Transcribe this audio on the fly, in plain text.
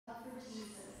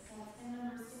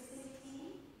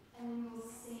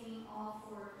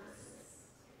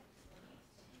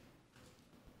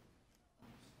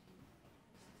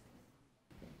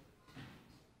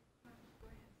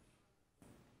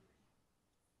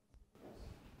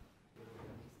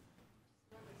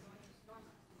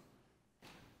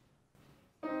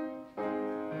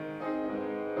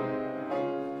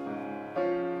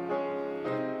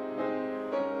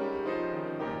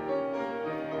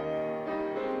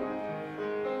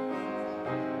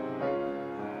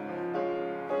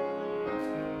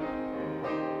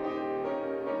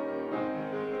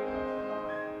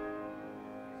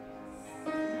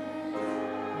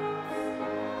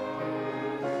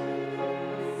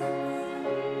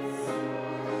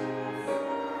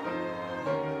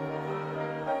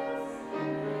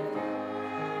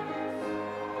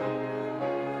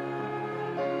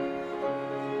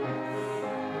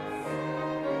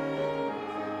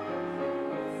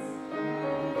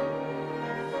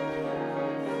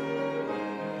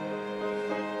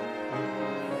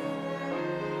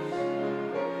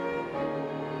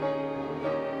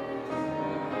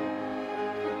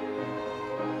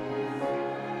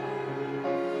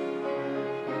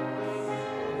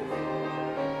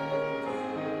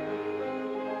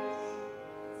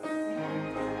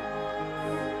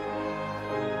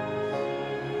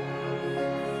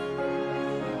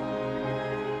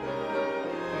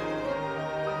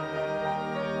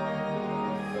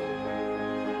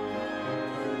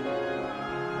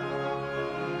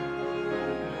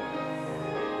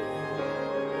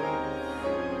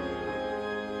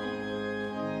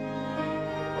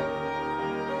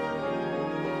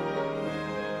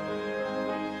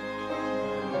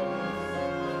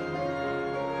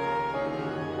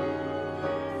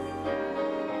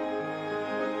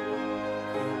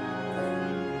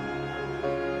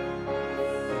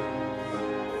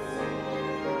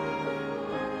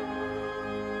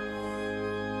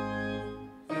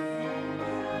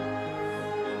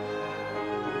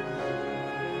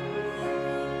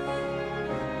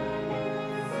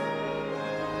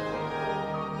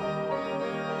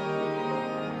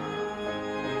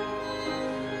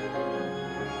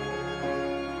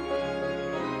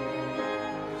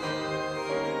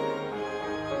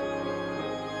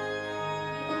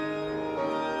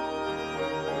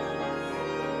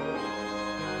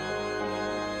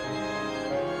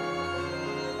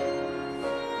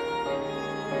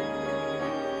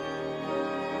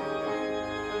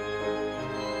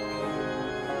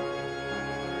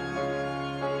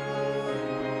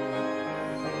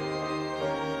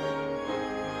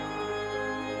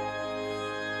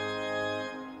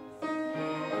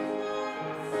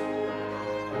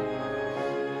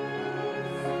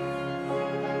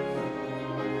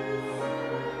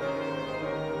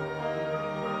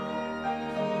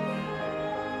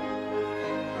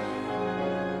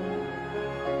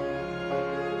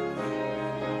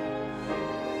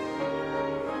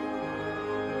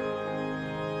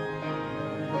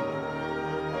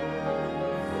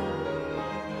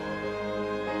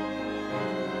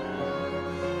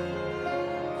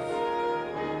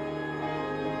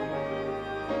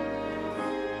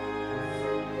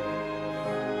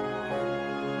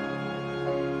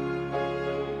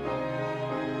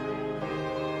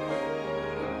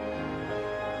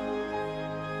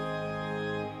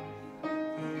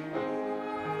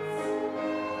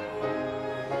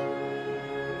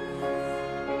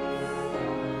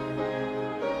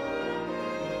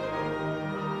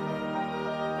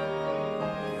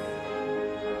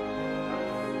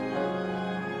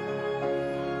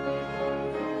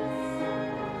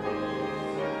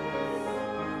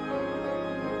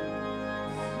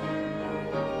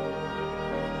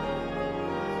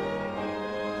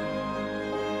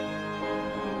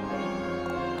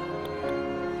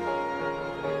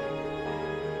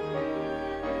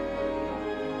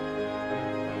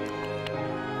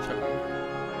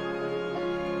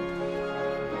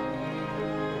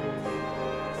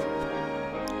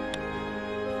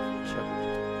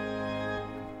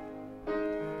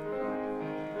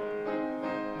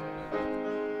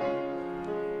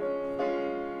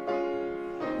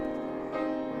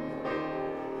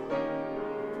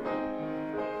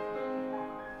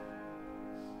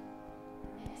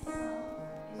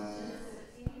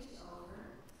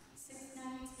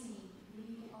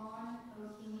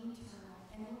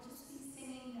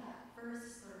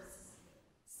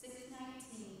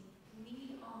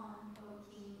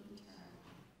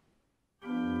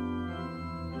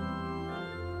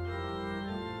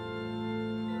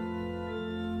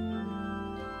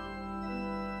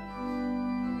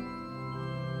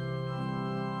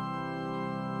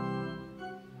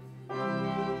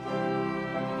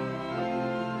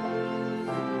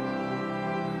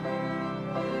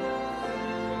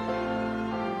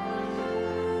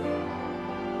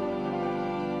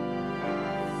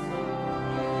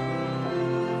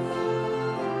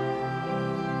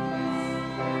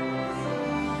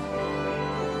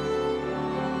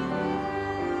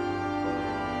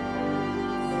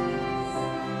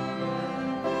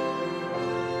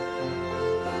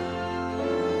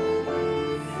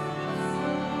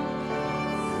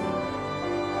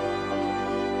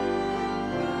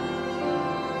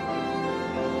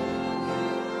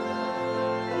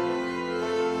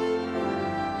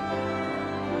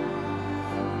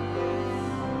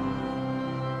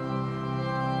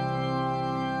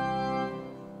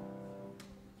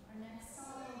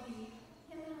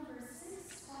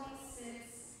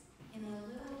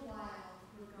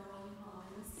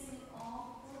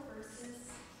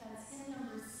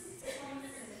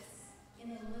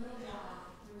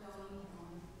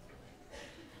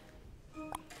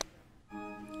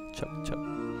chug,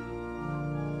 chug.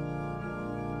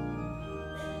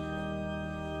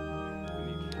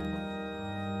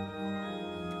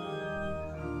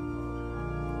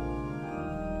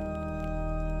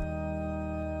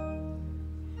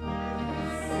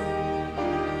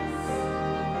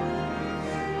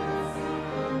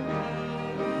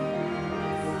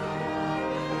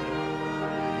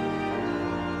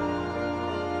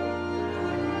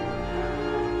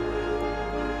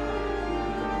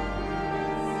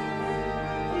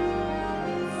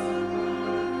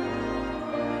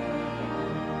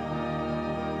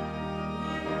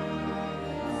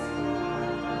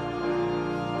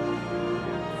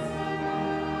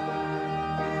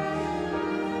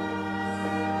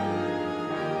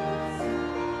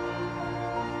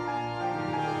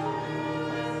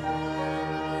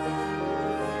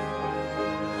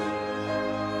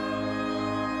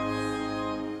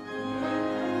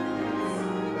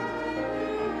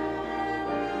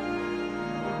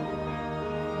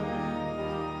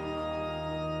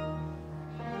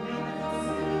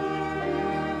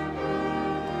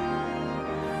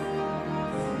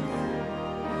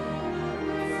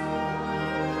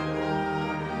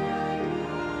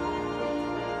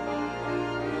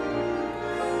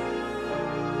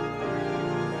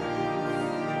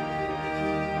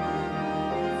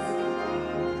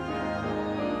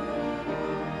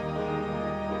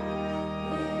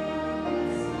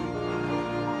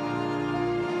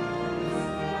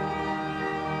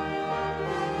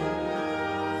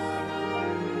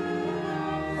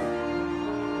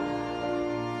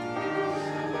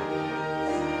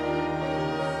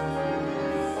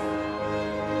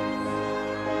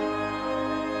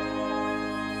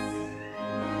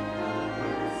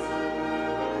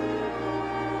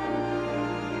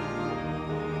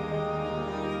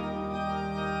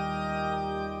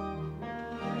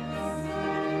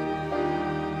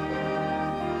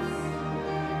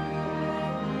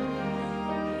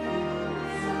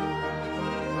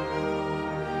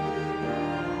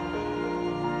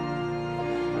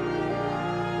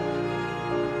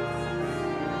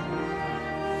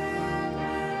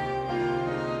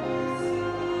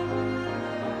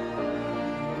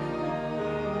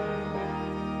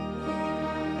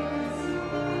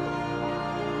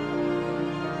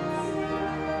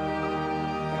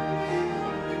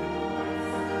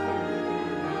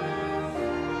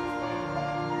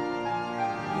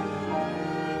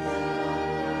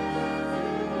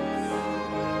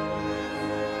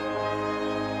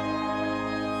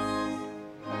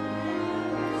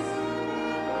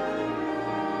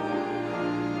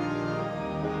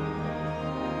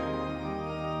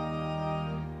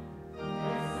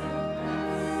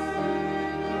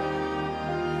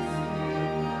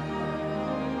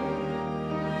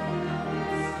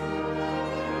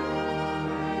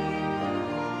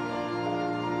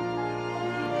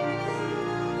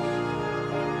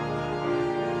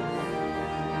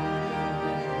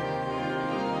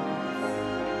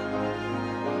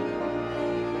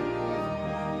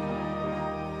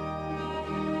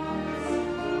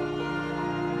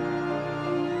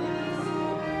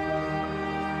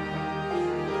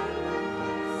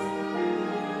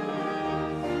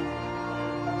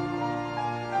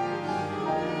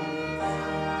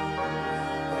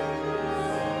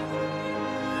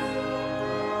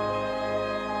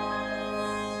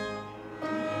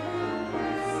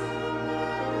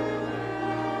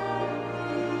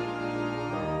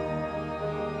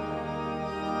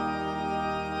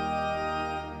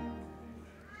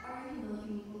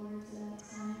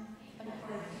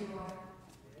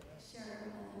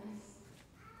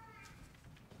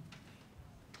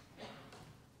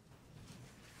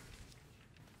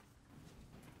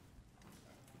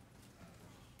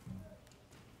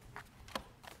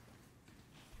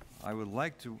 I would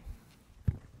like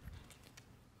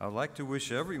to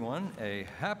wish everyone a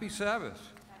happy Sabbath.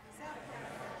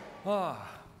 Ah,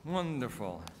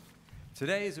 wonderful.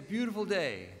 Today is a beautiful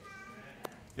day.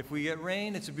 If we get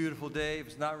rain, it's a beautiful day. If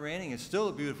it's not raining, it's still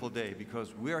a beautiful day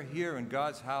because we're here in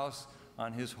God's house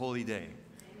on His holy day.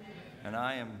 And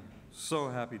I am so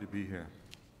happy to be here.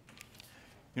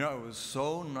 You know, it was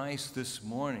so nice this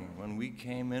morning when we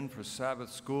came in for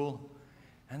Sabbath school,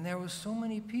 and there were so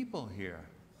many people here.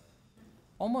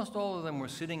 Almost all of them were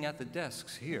sitting at the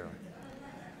desks here.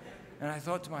 And I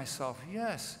thought to myself,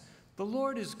 yes, the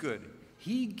Lord is good.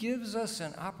 He gives us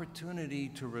an opportunity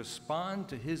to respond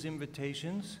to His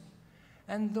invitations,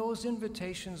 and those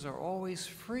invitations are always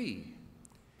free.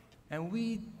 And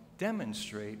we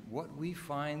demonstrate what we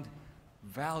find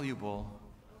valuable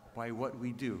by what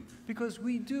we do, because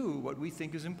we do what we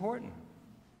think is important.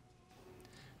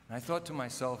 And I thought to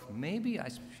myself, maybe I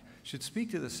should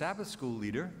speak to the Sabbath school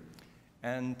leader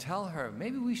and tell her,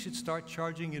 maybe we should start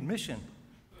charging admission.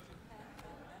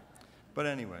 But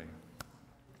anyway,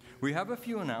 we have a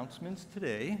few announcements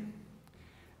today.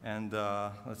 And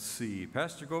let's see,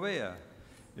 Pastor Gouveia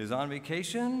is on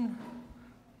vacation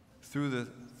through the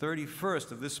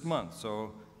 31st of this month.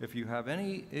 So if you have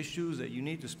any issues that you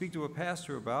need to speak to a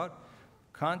pastor about,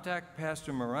 contact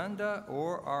Pastor Miranda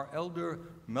or our elder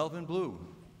Melvin Blue.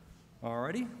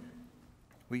 Alrighty?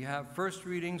 We have first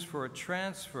readings for a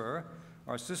transfer.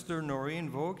 Our sister Noreen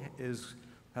Vogue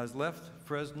has left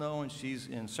Fresno and she's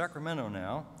in Sacramento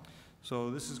now.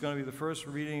 So this is going to be the first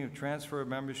reading of transfer of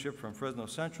membership from Fresno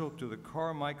Central to the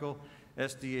Carmichael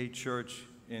SDA Church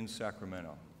in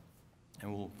Sacramento.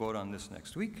 And we'll vote on this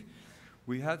next week.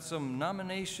 We had some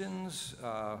nominations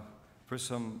for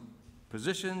some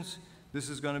positions. This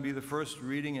is going to be the first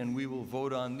reading, and we will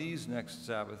vote on these next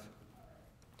Sabbath.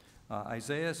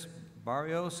 Isaiah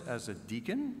Barrios as a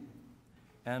deacon,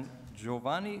 and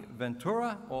Giovanni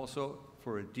Ventura also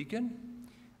for a deacon.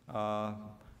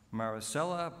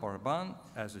 Maricela Barban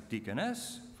as a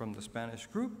deaconess from the Spanish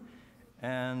group,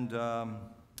 and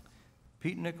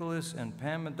Pete Nicholas and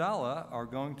Pam Madala are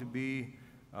going to be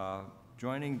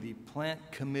joining the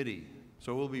plant committee.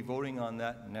 So we'll be voting on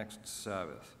that next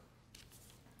Sabbath.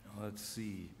 Let's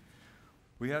see.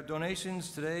 We have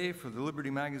donations today for the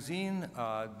Liberty Magazine.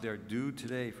 They're due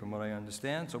today, from what I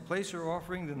understand. So place your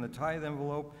offering in the tithe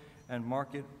envelope and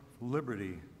mark it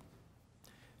Liberty.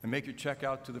 And make your check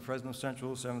out to the Fresno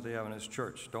Central Seventh-day Adventist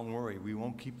Church. Don't worry, we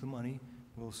won't keep the money.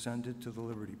 We'll send it to the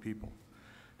Liberty people.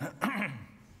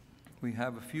 We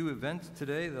have a few events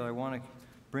today that I want to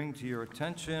bring to your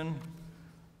attention.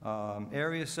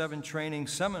 Area 7 Training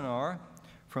Seminar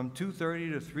from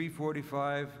 2:30 to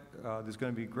 3:45. There's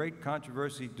going to be great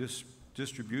controversy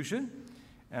distribution.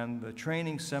 And the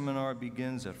training seminar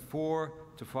begins at 4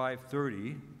 to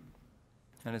 5:30.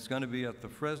 And it's going to be at the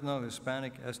Fresno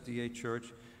Hispanic SDA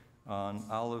Church on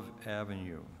Olive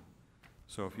Avenue.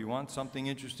 So if you want something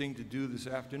interesting to do this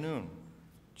afternoon,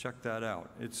 check that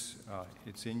out. It's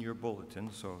in your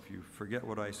bulletin, so if you forget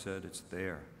what I said, it's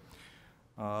there.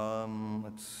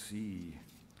 Let's see.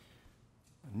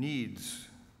 Needs.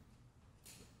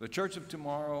 The Church of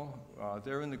Tomorrow,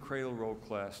 they're in the Cradle Roll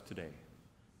class today.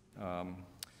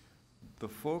 The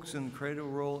folks in Cradle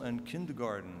Roll and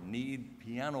kindergarten need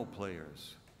piano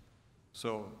players.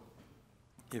 So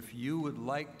if you would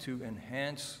like to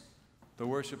enhance the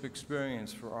worship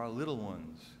experience for our little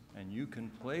ones, and you can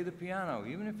play the piano,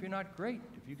 even if you're not great,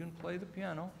 if you can play the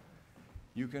piano,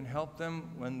 you can help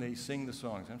them when they sing the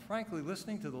songs. And frankly,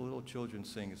 listening to the little children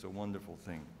sing is a wonderful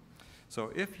thing.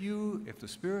 So if the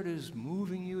Spirit is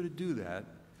moving you to do that,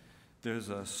 there's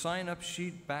a sign-up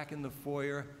sheet back in the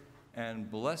foyer,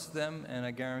 and bless them, and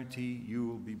I guarantee you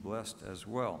will be blessed as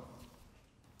well.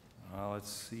 Let's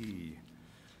see.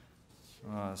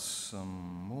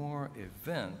 Some more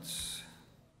events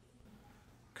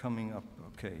coming up.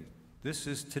 Okay, this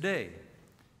is today.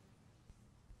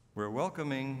 We're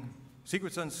welcoming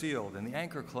Secrets Unsealed in the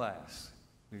Anchor class.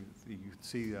 You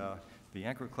see, the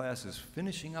Anchor class is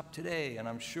finishing up today, and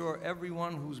I'm sure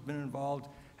everyone who's been involved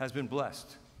has been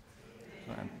blessed.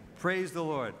 And praise the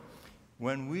Lord.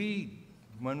 When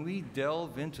we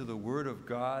delve into the Word of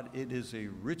God, it is a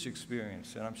rich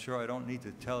experience, and I'm sure I don't need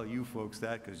to tell you folks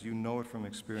that because you know it from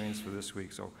experience for this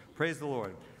week. So praise the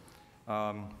Lord.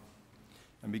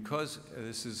 And because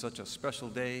this is such a special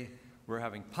day, we're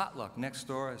having potluck next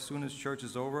door. As soon as church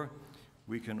is over,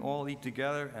 we can all eat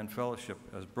together and fellowship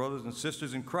as brothers and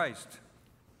sisters in Christ.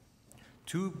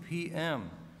 2 p.m.,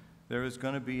 there is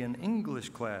going to be an English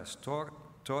class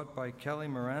taught by Kelly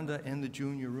Miranda in the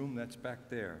junior room that's back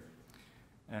there.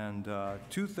 And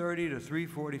 2:30 to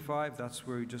 3:45, that's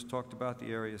where we just talked about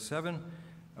the Area 7,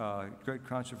 great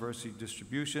controversy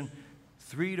distribution.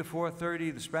 3 to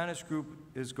 4:30, the Spanish group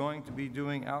is going to be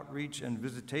doing outreach and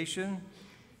visitation.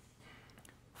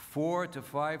 4 to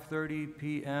 5:30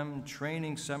 p.m.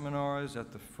 training seminars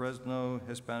at the Fresno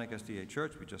Hispanic SDA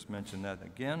Church. We just mentioned that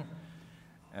again.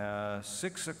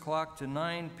 6 o'clock to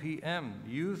 9 p.m.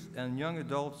 youth and young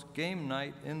adults game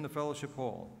night in the fellowship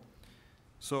hall.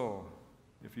 So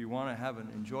if you want to have an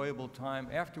enjoyable time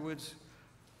afterwards,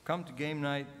 come to game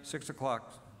night, 6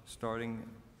 o'clock, starting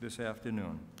this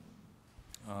afternoon.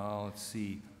 Let's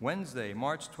see. Wednesday,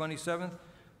 March 27th,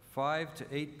 5 to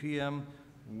 8 p.m.,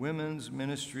 Women's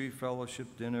Ministry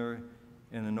Fellowship Dinner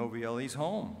in the Novielli's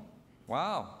home.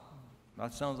 Wow,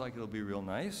 that sounds like it'll be real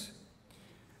nice.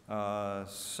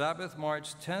 Sabbath,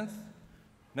 March 10th,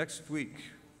 next week,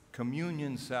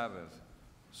 Communion Sabbath.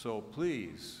 So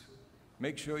please,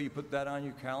 make sure you put that on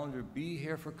your calendar. Be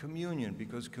here for communion,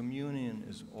 because communion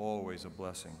is always a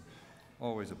blessing.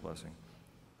 Always a blessing.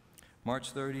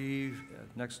 March 30,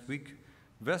 next week,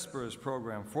 Vespers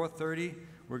program, 4:30.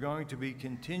 We're going to be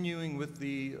continuing with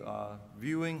the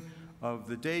viewing of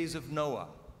the days of Noah.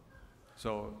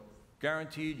 So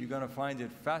guaranteed you're going to find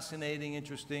it fascinating,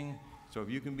 interesting. So if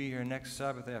you can be here next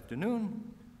Sabbath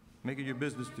afternoon, make it your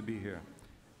business to be here.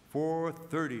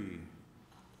 4:30.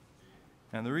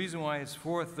 And the reason why it's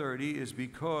 4:30 is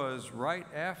because right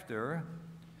after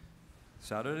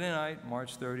Saturday night,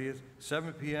 March 30th,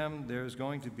 7 p.m., there's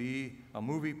going to be a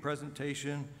movie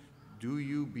presentation, Do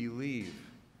You Believe?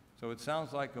 So it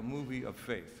sounds like a movie of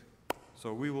faith.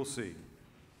 So we will see.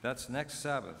 That's next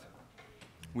Sabbath.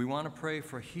 We want to pray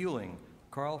for healing.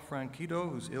 Carl Franquito,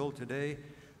 who's ill today,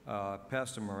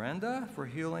 Pastor Miranda for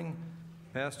healing,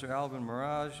 Pastor Alvin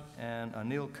Mirage, and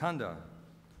Anil Kanda.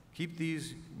 Keep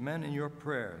these men in your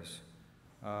prayers.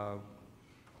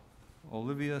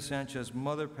 Olivia Sanchez's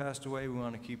mother passed away. We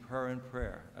want to keep her in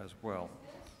prayer as well.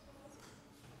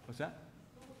 What's that?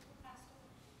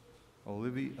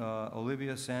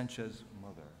 Olivia Sanchez's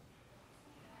mother.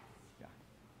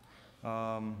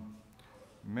 Yeah.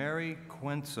 Mary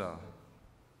Quenza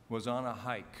was on a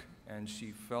hike, and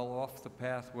she fell off the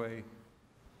pathway,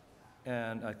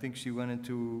 and I think she went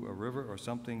into a river or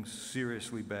something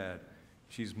seriously bad.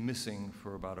 She's missing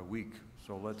for about a week,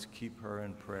 so let's keep her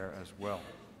in prayer as well.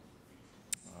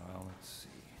 Let's see.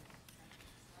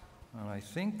 And I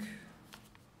think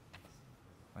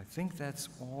that's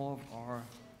all of our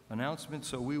announcements,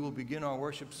 so we will begin our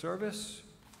worship service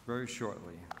very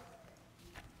shortly.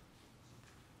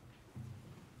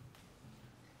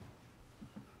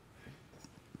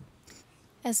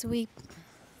 As we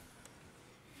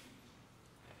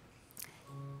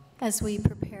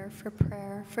prepare for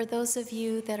prayer, for those of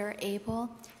you that are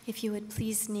able, if you would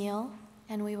please kneel,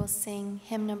 and we will sing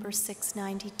hymn number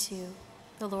 692,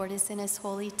 The Lord is in His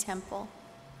Holy Temple.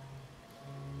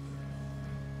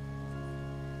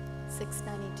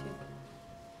 692.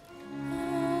 The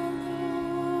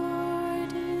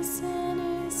Lord is in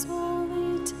His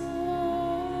holy temple.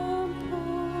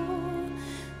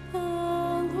 The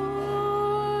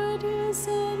Lord is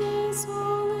in His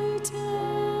holy temple.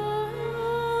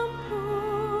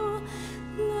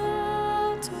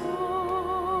 Let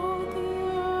all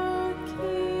the earth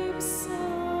keep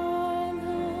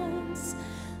silence.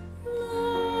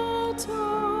 Let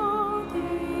all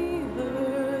the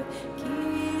earth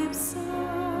keep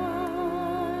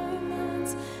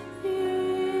silence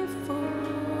before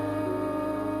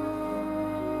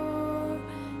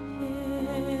Him.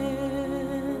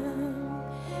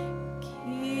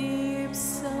 Keep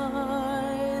silence.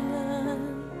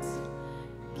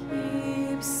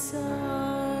 Keep silence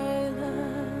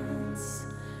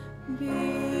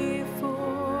before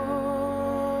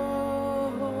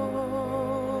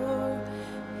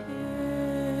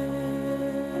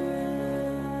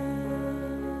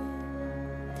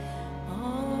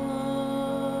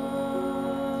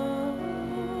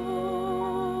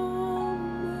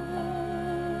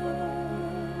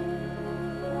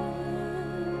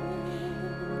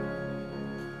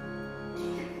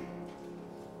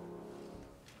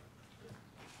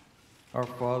Our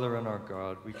Father and our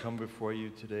God, we come before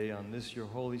you today on this, your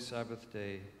holy Sabbath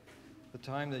day, the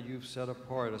time that you've set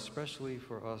apart especially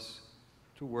for us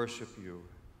to worship you.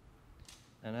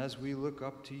 And as we look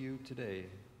up to you today,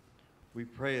 we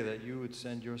pray that you would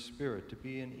send your Spirit to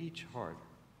be in each heart.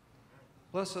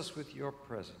 Bless us with your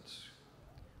presence.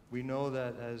 We know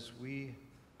that as we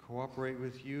cooperate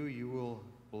with you, you will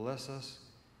bless us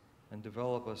and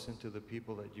develop us into the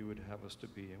people that you would have us to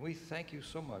be. And we thank you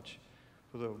so much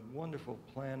for the wonderful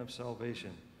plan of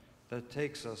salvation that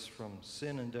takes us from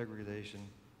sin and degradation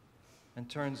and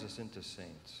turns us into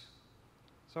saints.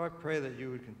 So I pray that you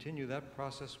would continue that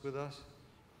process with us,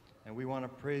 and we want to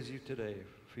praise you today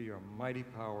for your mighty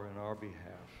power in our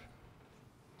behalf.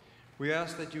 We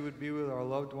ask that you would be with our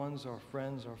loved ones, our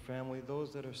friends, our family,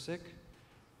 those that are sick,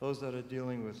 those that are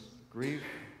dealing with grief,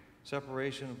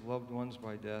 separation of loved ones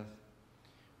by death.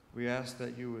 We ask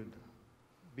that you would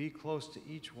be close to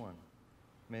each one.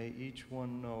 May each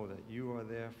one know that you are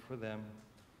there for them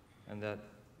and that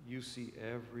you see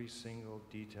every single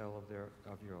detail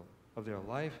of their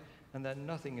life and that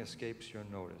nothing escapes your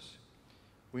notice.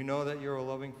 We know that you're a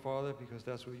loving Father because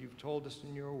that's what you've told us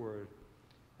in your word,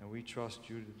 and we trust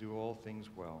you to do all things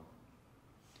well.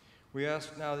 We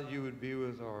ask now that you would be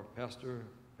with our pastor,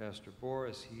 Pastor Bohr,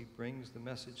 as he brings the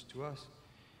message to us.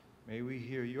 May we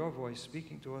hear your voice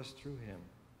speaking to us through him.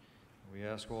 We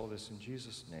ask all this in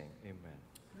Jesus' name. Amen.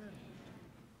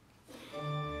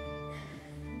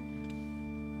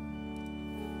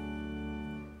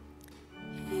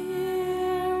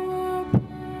 Hear our prayer,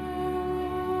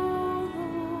 O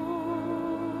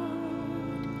Lord.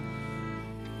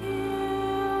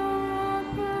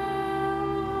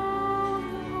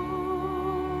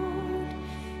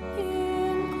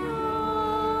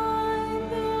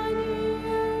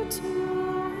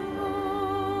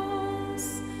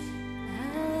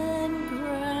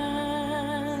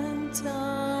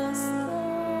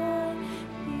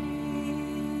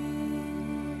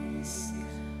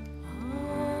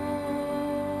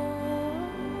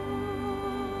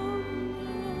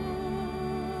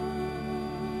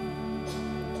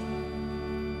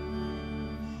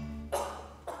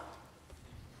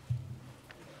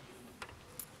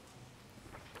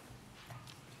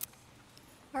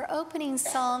 Our opening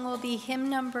song will be hymn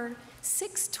number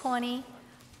 620,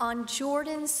 On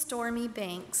Jordan's Stormy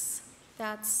Banks.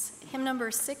 That's hymn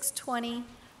number 620,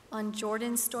 On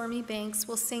Jordan's Stormy Banks.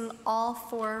 We'll sing all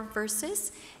 4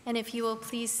 verses, and if you will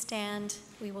please stand,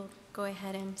 we will go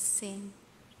ahead and sing.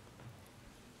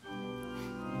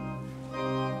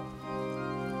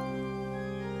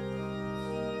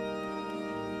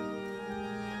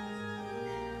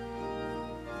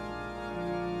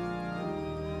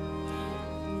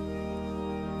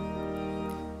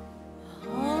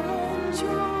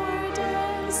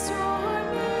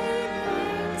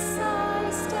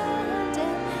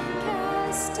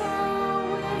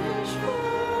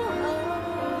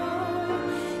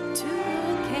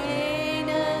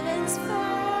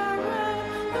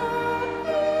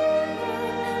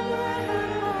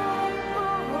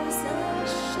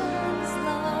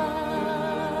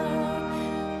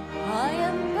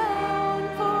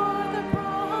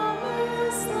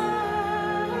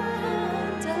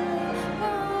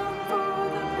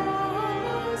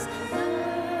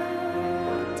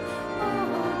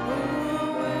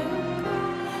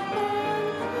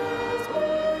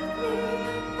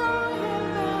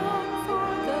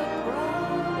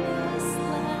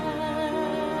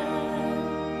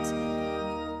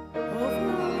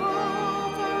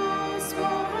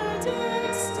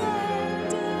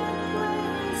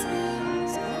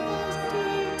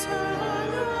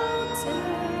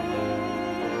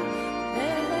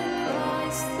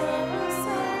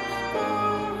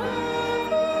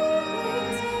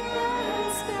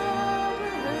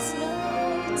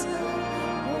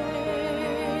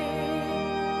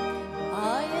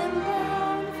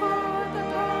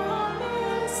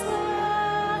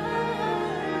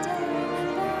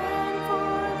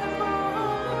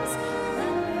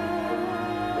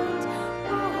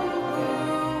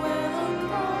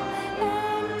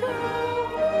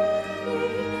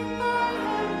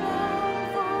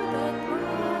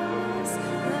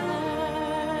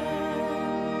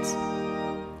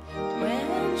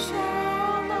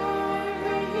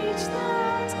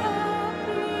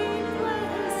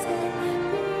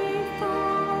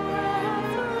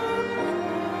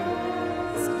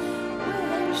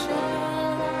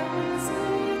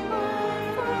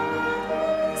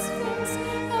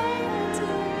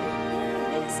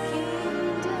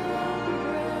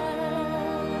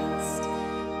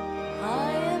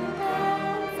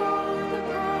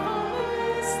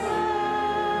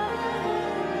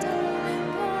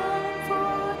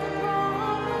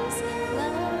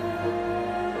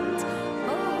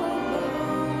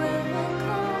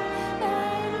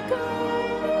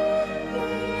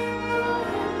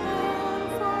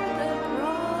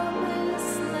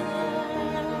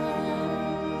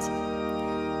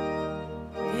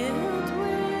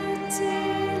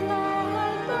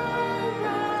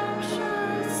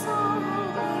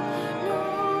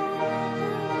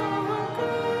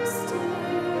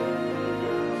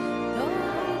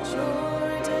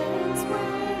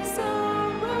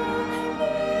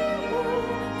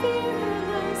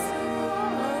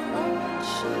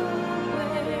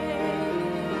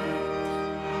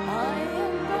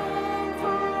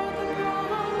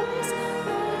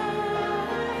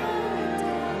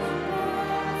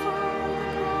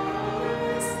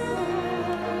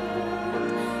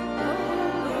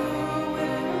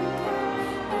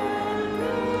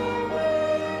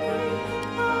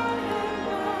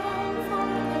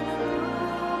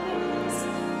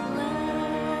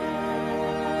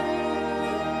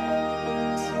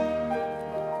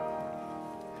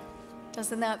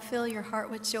 Doesn't that fill your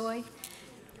heart with joy?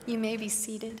 You may be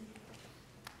seated.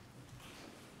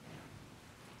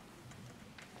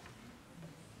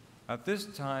 At this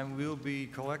time, we'll be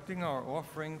collecting our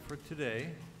offering for today,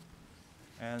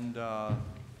 and the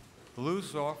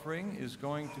loose offering is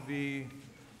going to be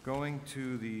going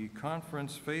to the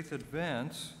conference Faith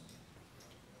Advance.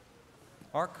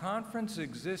 Our conference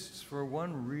exists for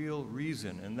one real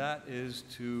reason, and that is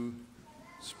to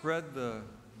spread the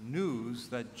news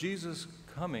that Jesus'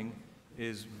 coming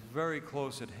is very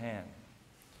close at hand.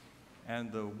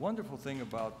 And the wonderful thing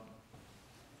about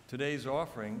today's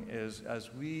offering is,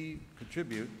 as we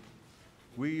contribute,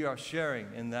 we are sharing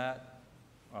in that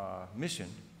mission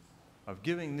of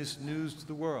giving this news to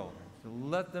the world, to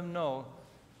let them know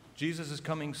Jesus is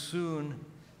coming soon,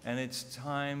 and it's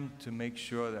time to make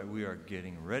sure that we are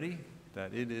getting ready,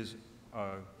 that it is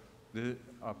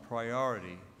a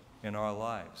priority in our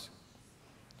lives.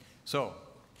 So,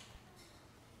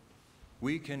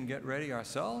 we can get ready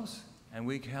ourselves, and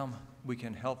we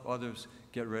can help others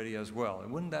get ready as well.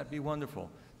 And wouldn't that be wonderful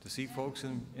to see folks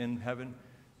in heaven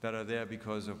that are there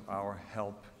because of our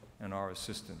help and our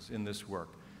assistance in this work?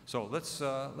 So let's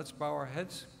bow our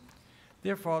heads.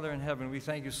 Dear Father in heaven, we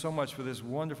thank you so much for this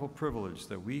wonderful privilege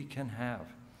that we can have,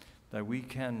 that we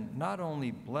can not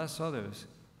only bless others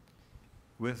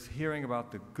with hearing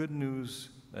about the good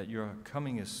news that you're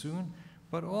coming as soon,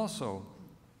 but also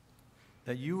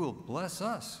that you will bless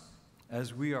us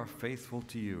as we are faithful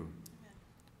to you.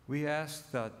 We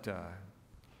ask that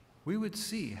we would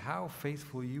see how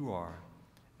faithful you are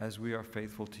as we are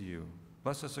faithful to you.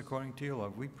 Bless us according to your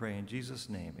love. We pray in Jesus'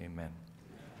 name, amen.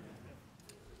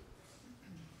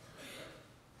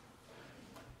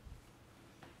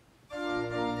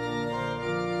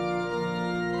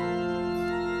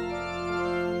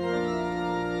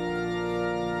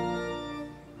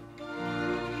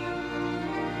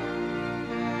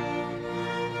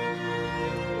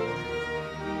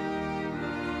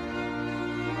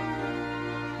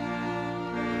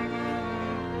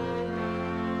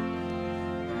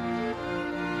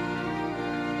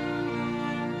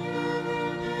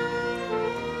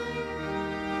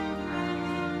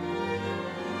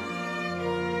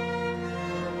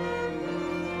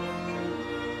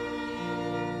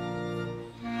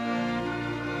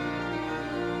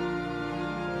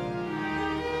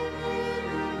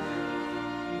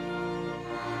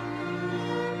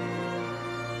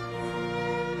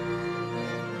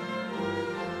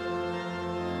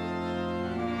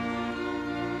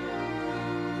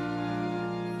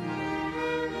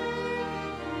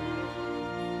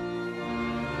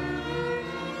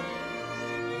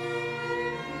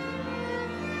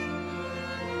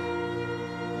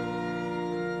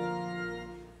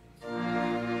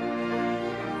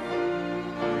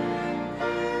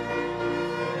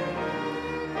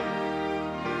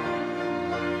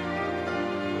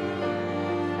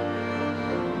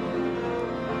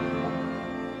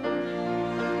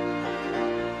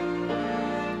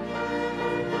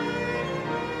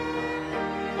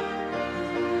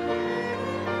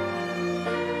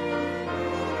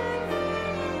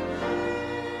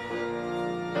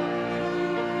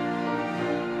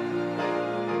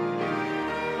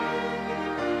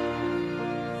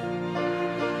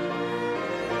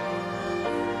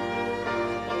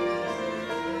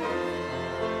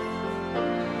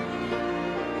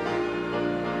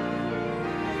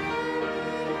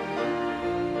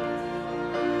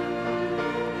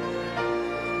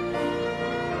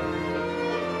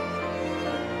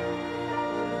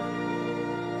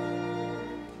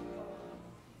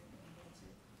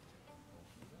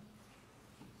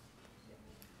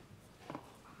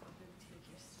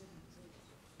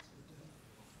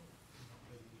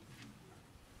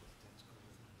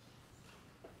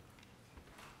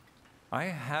 I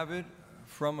have it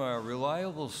from a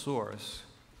reliable source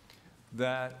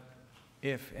that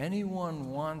if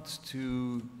anyone wants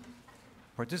to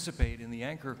participate in the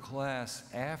anchor class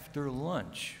after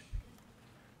lunch,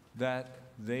 that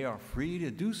they are free to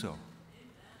do so.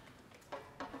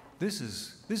 This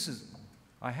is,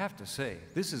 I have to say,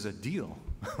 this is a deal.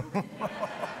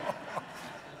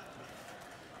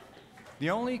 The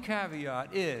only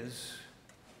caveat is,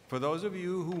 for those of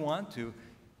you who want to,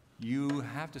 you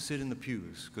have to sit in the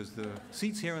pews, because the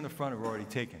seats here in the front are already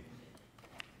taken.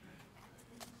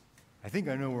 I think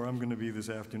I know where I'm going to be this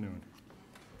afternoon.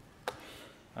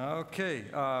 Okay,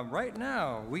 right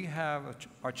now we have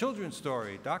our children's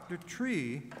story. Dr.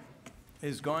 Tree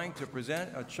is going to present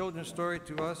a children's story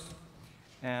to us,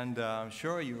 and I'm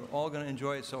sure you're all going to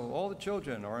enjoy it. So all the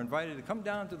children are invited to come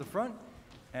down to the front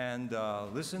and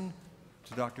listen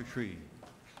to Dr. Tree.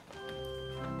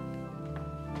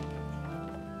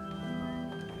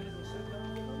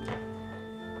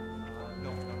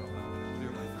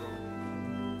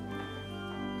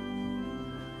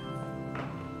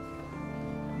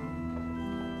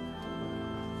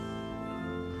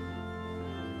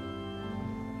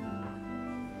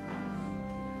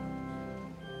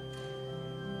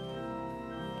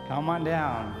 Come on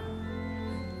down.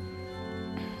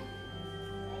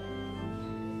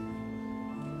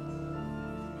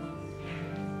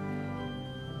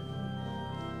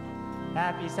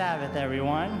 Happy Sabbath,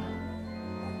 everyone.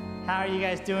 How are you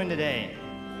guys doing today?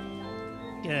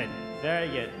 Good, very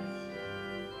good.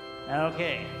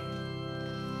 Okay.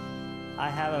 I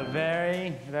have a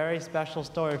very, very special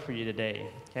story for you today.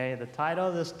 Okay, the title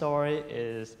of the story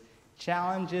is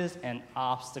Challenges and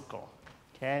Obstacle.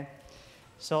 Okay?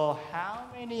 So how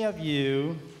many of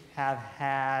you have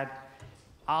had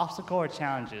obstacle or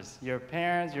challenges? Your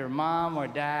parents, your mom or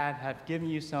dad have given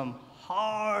you some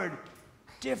hard,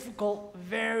 difficult,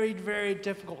 very, very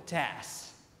difficult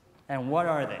tasks. And what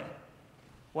are they?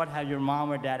 What have your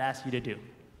mom or dad asked you to do?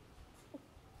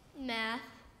 Math.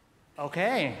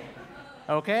 Okay.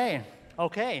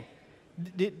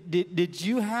 Did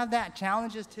you have that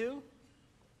challenges too?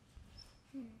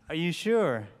 Are you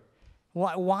sure?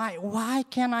 Why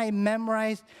can't I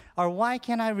memorize, or why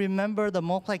can't I remember the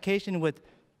multiplication with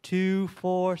 2,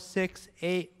 4, 6,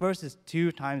 8 versus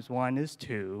 2 times 1 is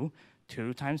 2,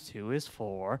 2 times 2 is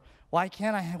 4. Why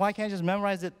can't I just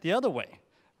memorize it the other way?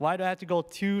 Why do I have to go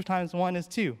 2 times 1 is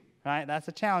 2, right? That's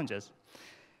the challenges.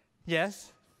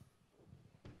 Yes?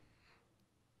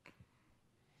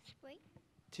 Wait.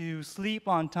 To sleep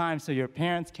on time so your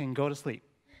parents can go to sleep.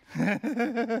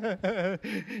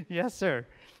 Yes, sir.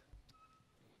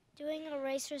 Doing a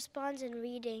race response and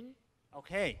reading.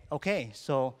 Okay.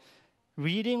 So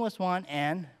reading was one,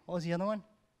 and what was the other one?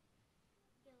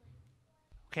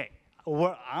 Okay.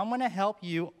 I'm going to help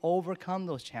you overcome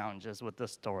those challenges with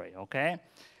this story, okay?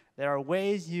 There are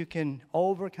ways you can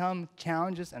overcome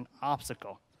challenges and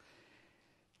obstacles.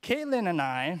 Caitlin and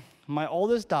I, my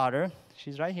oldest daughter,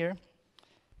 she's right here,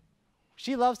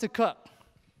 she loves to cook.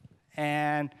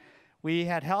 And we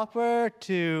asked her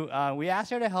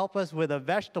to help us with a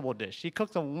vegetable dish. She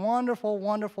cooks a wonderful,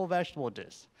 wonderful vegetable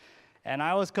dish. And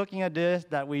I was cooking a dish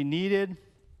that we needed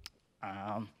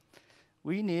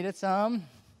some,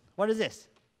 what is this?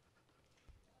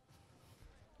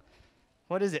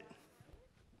 What is it?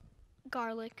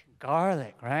 Garlic.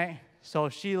 Garlic, right? So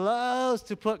she loves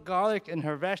to put garlic in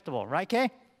her vegetable, right, Kay?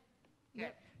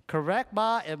 Yep. Correct,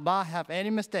 Ba, if Ba have any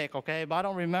mistake, okay? Ba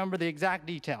don't remember the exact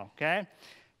detail, okay?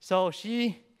 So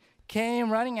she came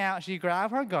running out, she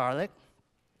grabbed her garlic,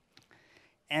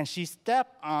 and she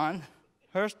stepped on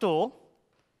her stool,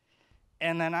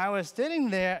 and then I was sitting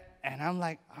there, and I'm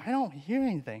like, I don't hear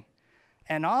anything.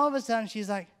 And all of a sudden, she's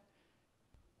like,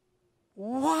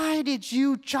 why did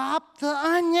you chop the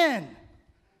onion?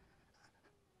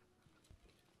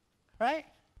 Right?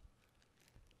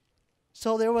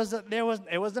 So it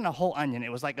wasn't a whole onion.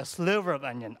 It was like a sliver of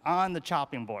onion on the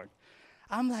chopping board.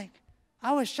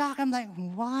 I was shocked. I'm like,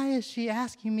 why is she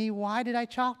asking me why did I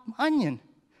chop onion?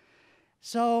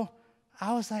 So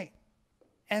I was like,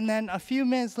 and then a few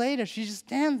minutes later, she just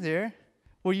stands there.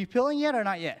 Were you peeling yet or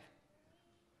not yet?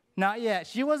 Not yet.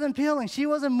 She wasn't peeling. She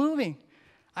wasn't moving.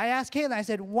 I asked Caitlin, I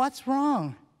said, what's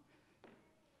wrong?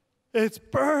 It's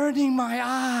burning my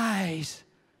eyes.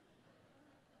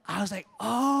 I was like,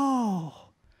 oh,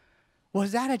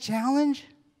 was that a challenge?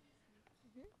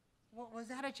 Was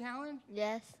that a challenge?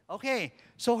 Yes. Okay,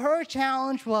 so her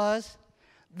challenge was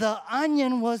the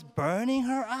onion was burning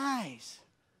her eyes.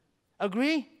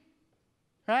 Agree?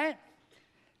 Right?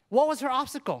 What was her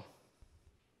obstacle?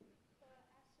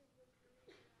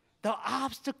 The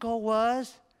obstacle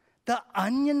was the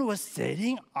onion was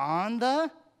sitting on the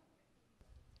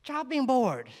chopping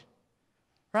board.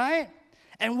 Right?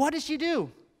 And what did she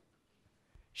do?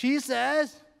 She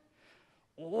says,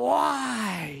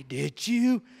 why did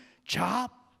you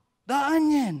chop the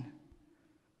onion?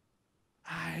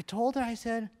 I told her, I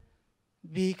said,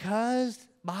 because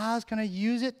Ba's going to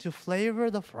use it to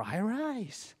flavor the fried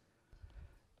rice.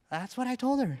 That's what I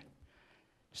told her.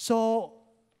 So,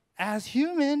 as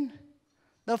human,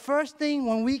 the first thing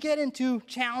when we get into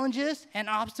challenges and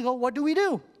obstacles, what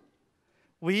do?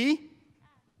 We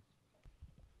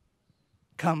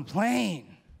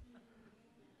complain.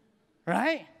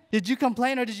 Right? Did you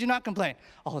complain or did you not complain?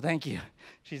 Oh, thank you.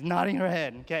 She's nodding her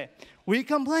head. Okay. We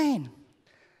complain.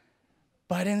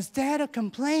 But instead of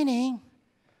complaining,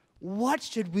 what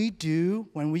should we do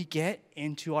when we get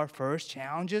into our first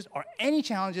challenges or any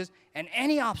challenges and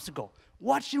any obstacle?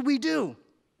 What should we do?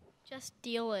 Just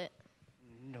deal it.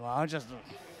 Well,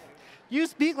 you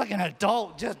speak like an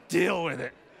adult. Just deal with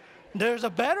it. There's a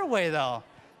better way, though.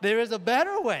 There is a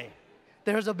better way.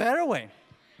 There's a better way.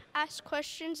 Ask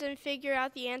questions and figure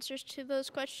out the answers to those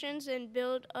questions and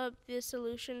build up the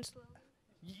solutions slowly.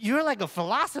 You're like a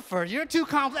philosopher. You're too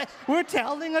complex. We're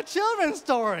telling a children's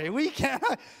story. We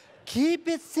cannot keep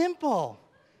it simple.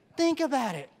 Think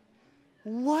about it.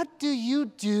 What do you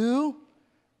do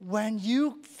when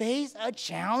you face a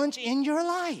challenge in your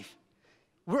life?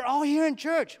 We're all here in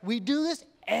church. We do this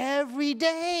every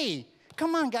day.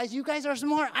 Come on, guys. You guys are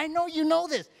smart. I know you know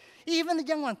this. Even the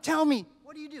young ones. Tell me,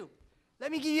 what do?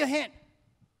 Let me give you a hint.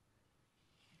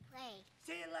 Pray.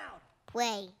 Say it loud.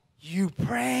 Pray. You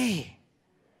pray.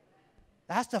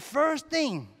 That's the first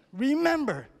thing.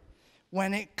 Remember,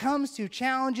 when it comes to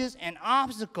challenges and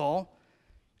obstacles,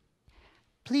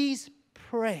 please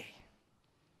pray.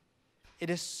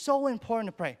 It is so important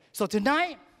to pray. So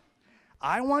tonight,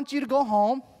 I want you to go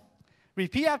home.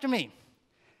 Repeat after me.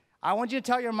 I want you to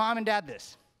tell your mom and dad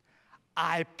this.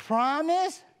 I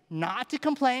promise not to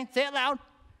complain. Say it loud.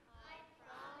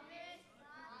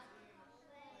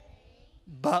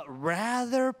 But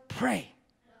rather pray.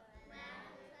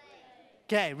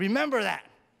 Okay, remember that.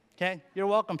 Okay, you're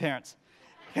welcome, parents.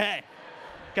 Okay,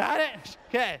 got it?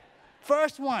 Okay,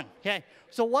 first one. Okay,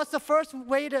 so what's the first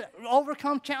way to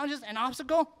overcome challenges and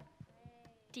obstacles?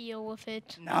 Deal with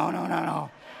it. No.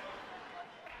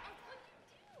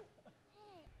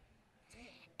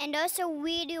 And also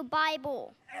read your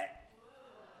Bible.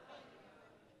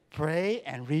 Pray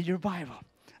and read your Bible.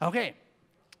 Okay,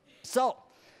 so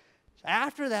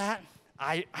after that,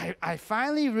 I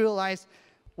finally realized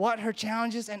what her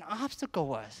challenges and obstacle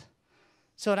was.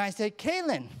 So then I said,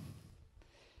 Kaylin,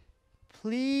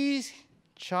 please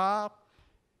peel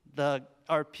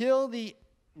the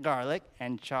garlic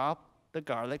and chop the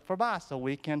garlic for Boss so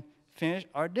we can finish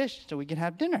our dish, so we can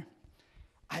have dinner.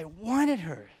 I wanted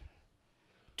her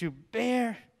to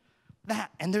bear that.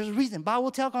 And there's a reason. Bob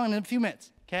will tell on in a few minutes,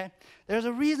 okay? There's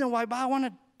a reason why Bob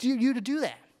wanted you to do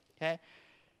that, okay?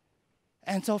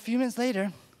 And so a few minutes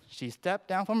later, she stepped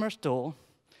down from her stool.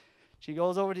 She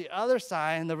goes over to the other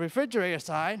side, the refrigerator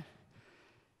side,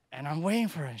 and I'm waiting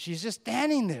for her. She's just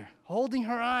standing there, holding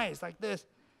her eyes like this.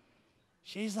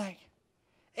 She's like,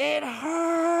 it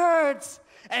hurts.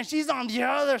 And she's on the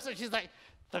other side. She's like,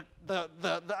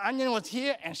 the onion was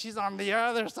here, and she's on the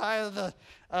other side of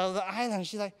the island.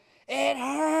 She's like, it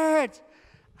hurts.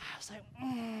 I was like,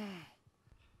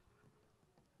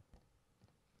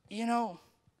 You know,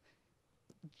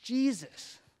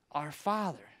 Jesus, our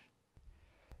Father,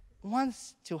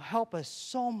 wants to help us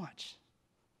so much.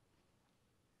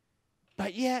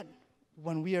 But yet,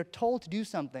 when we are told to do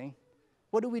something,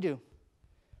 what do?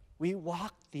 We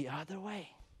walk the other way.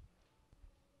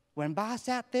 When Ba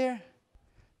sat there,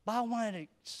 Ba wanted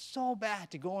so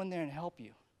bad to go in there and help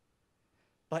you.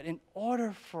 But in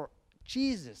order for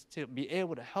Jesus to be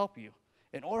able to help you,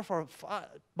 in order for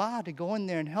Ba to go in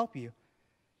there and help you,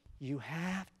 you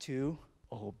have to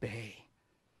obey.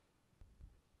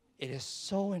 It is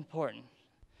so important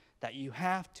that you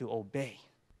have to obey.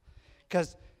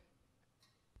 Because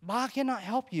Ba cannot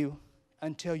help you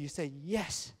until you say,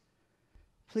 yes,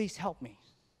 please help me.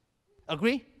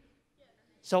 Agree?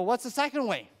 So what's the second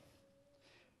way?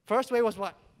 First way was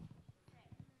what?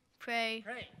 Pray.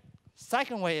 Pray.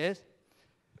 Second way is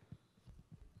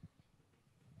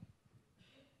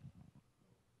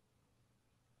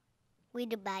Read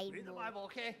the Bible. read the Bible,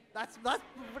 okay? That's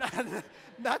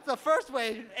that's the first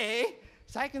way, A.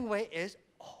 Second way is,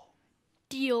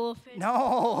 Deal with it.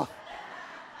 no.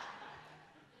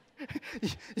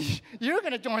 You're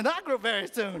going to join that group very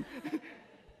soon.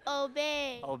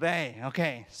 Obey. Obey,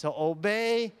 okay. So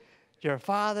obey your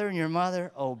father and your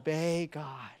mother. Obey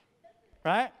God,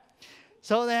 right?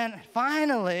 So then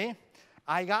finally,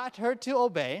 I got her to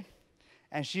obey,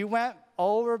 and she went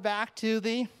over back to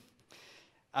the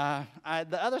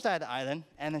other side of the island,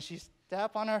 and then she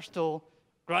stepped on her stool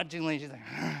grudgingly. She's like,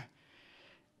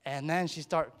 and then she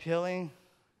started peeling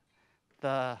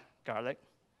the garlic.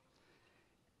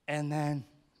 And then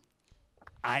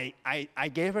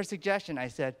I gave her a suggestion. I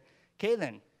said,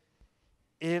 Kaylin,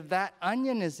 if that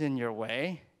onion is in your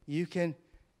way, you can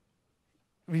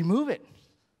remove it.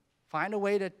 Find a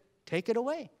way to take it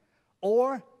away.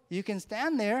 Or you can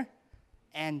stand there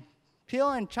and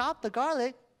peel and chop the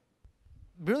garlic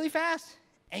really fast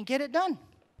and get it done.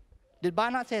 Did Ba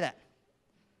not say that?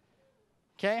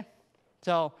 Okay?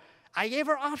 So I gave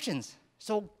her options.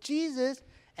 So Jesus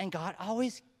and God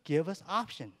always give us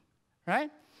options, right?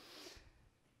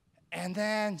 And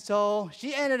then, so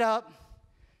she ended up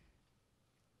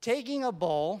taking a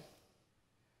bowl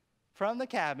from the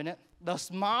cabinet, the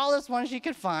smallest one she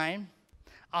could find,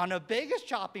 on the biggest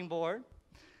chopping board,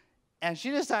 and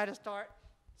she decided to start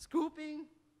scooping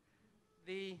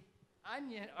the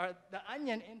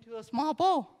onion into a small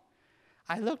bowl.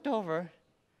 I looked over.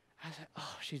 I said,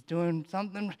 oh, she's doing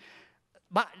something.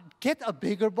 But get a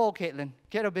bigger bowl, Caitlin.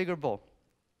 Get a bigger bowl.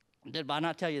 Did Ba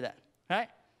not tell you that, right?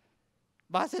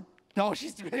 Ba said, no,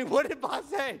 she's grinning. What did Ba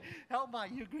say? Help Ba,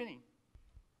 you're grinning.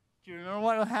 Do you remember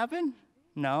what happened?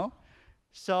 No.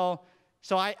 So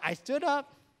I stood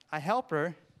up, I helped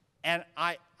her, and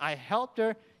I helped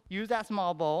her use that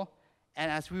small bowl,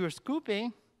 and as we were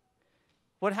scooping,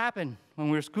 what happened when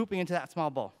we were scooping into that small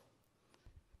bowl?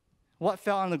 What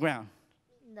fell on the ground?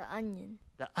 The onion.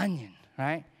 The onion,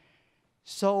 right?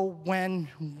 So when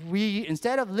we,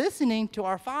 instead of listening to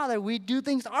our Father, we do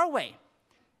things our way.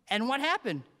 And what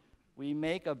happened? We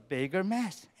make a bigger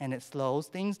mess, and it slows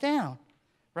things down,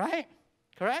 right?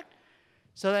 Correct?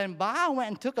 So then Ba went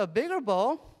and took a bigger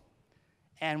bowl,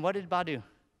 and what did Ba do?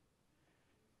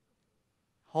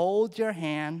 Hold your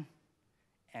hand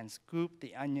and scoop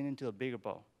the onion into a bigger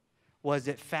bowl. Was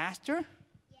it faster?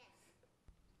 Yes.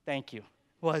 Thank you.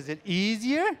 Was it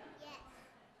easier? Yes.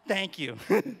 Thank you.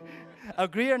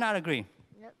 Agree or not agree?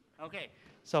 Yep. Okay.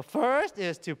 So first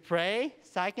is to pray.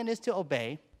 Second is to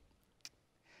obey.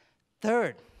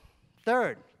 Third.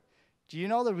 Do you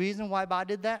know the reason why Bob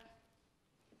did that?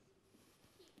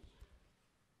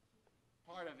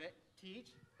 Part of it. Teach.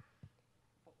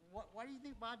 Why do you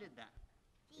think Bob did that?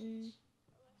 Thank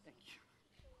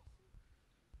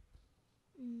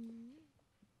you.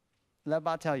 Let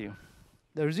Bob tell you.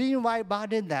 The reason why Bob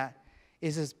did that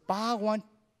is Bob wants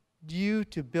you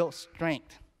to build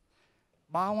strength.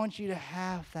 Bob wants you to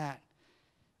have that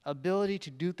ability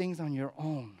to do things on your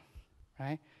own,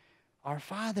 right? Our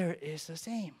Father is the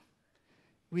same.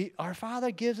 Our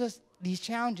Father gives us these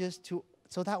challenges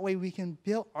so that way we can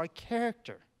build our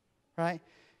character, right?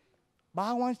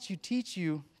 Bob wants to teach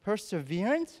you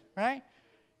perseverance, right?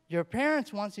 Your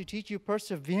parents want to teach you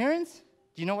perseverance.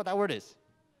 Do you know what that word is?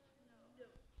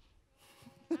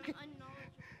 No.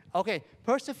 Okay,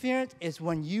 perseverance is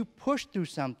when you push through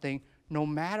something no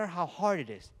matter how hard it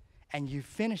is, and you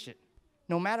finish it.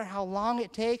 No matter how long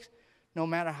it takes, no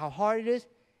matter how hard it is,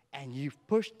 and you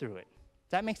push through it.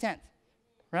 Does that make sense?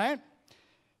 Right?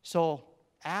 So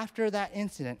after that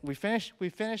incident, we finished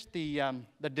the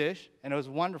dish, and it was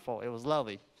wonderful. It was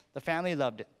lovely. The family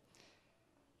loved it.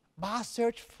 Bob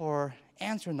searched for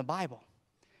answer in the Bible,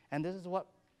 and this is what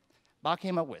Bob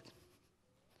came up with.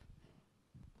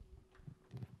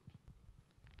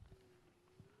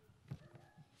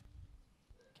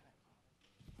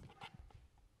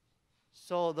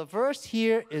 So the verse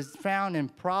here is found in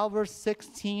Proverbs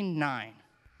 16:9.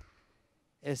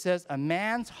 It says, "A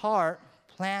man's heart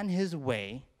plan his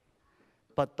way,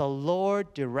 but the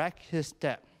Lord direct his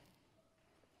step."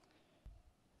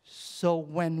 So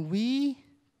when we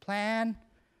plan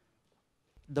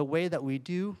the way that we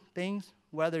do things,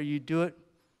 whether you do it,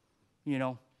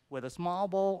 with a small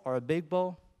bowl or a big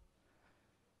bowl,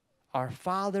 our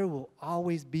Father will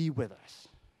always be with us.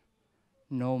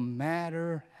 No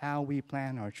matter how we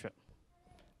plan our trip,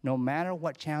 no matter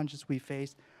what challenges we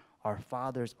face, our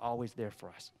Father is always there for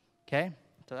us, okay?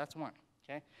 So that's one,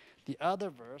 okay? The other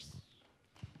verse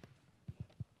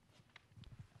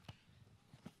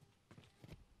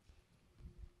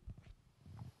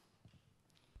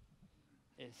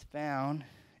is found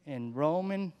in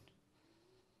Romans,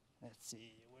 let's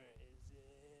see, where is it?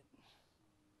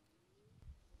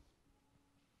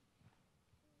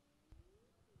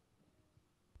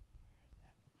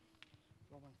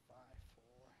 Romans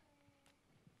 5:4.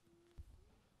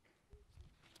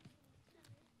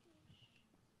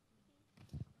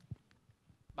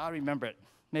 I'll remember it.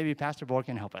 Maybe Pastor Bohr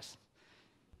can help us.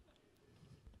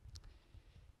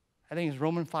 I think it's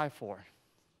Romans 5:4.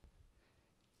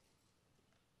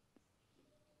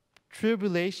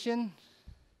 Tribulation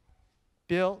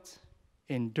built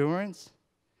endurance.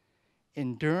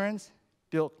 Endurance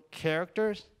built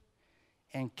characters.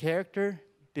 And character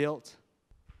built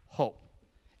hope.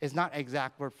 It's not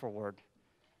exact word for word.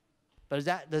 But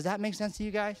does that make sense to you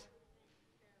guys?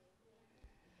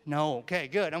 No. Okay,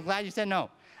 good. I'm glad you said no.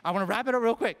 I want to wrap it up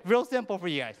real quick, real simple for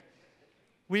you guys.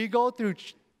 We go through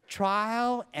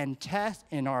trial and test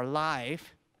in our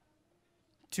life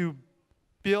to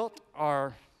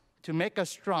make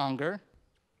us stronger.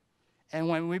 And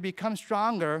when we become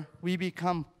stronger, we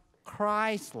become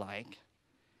Christ-like.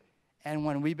 And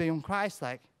when we become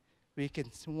Christ-like, we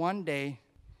can one day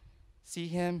see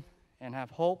him and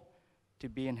have hope to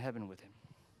be in heaven with him.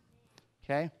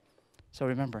 Okay? So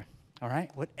remember, all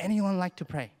right? Would anyone like to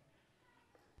pray?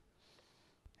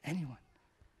 Anyone?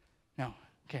 No.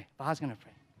 Okay, Bob's going to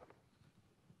pray.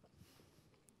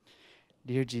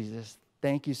 Dear Jesus,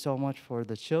 thank you so much for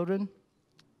the children.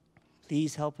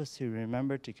 Please help us to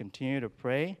remember to continue to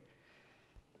pray,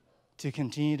 to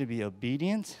continue to be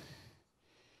obedient,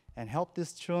 and help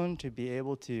these children to be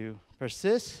able to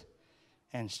persist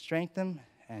and strengthen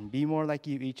and be more like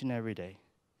you each and every day.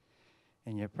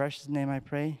 In your precious name I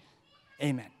pray,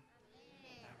 amen.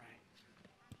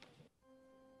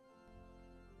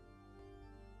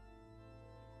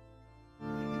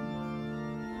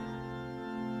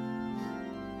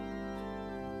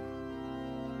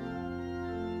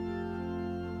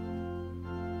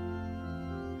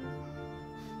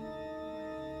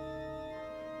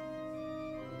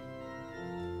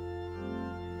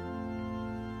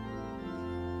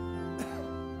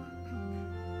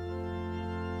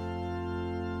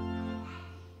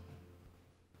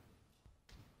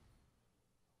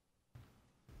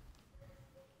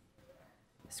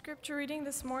 Scripture reading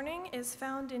this morning is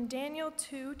found in Daniel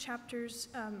 2,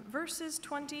 verses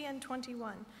 20 and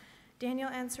 21. Daniel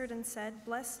answered and said,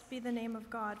 "Blessed be the name of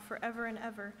God forever and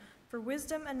ever, For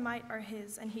wisdom and might are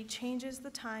his, and he changes the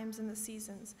times and the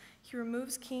seasons. He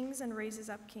removes kings and raises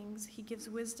up kings. He gives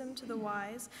wisdom to the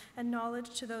wise and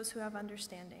knowledge to those who have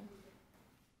understanding.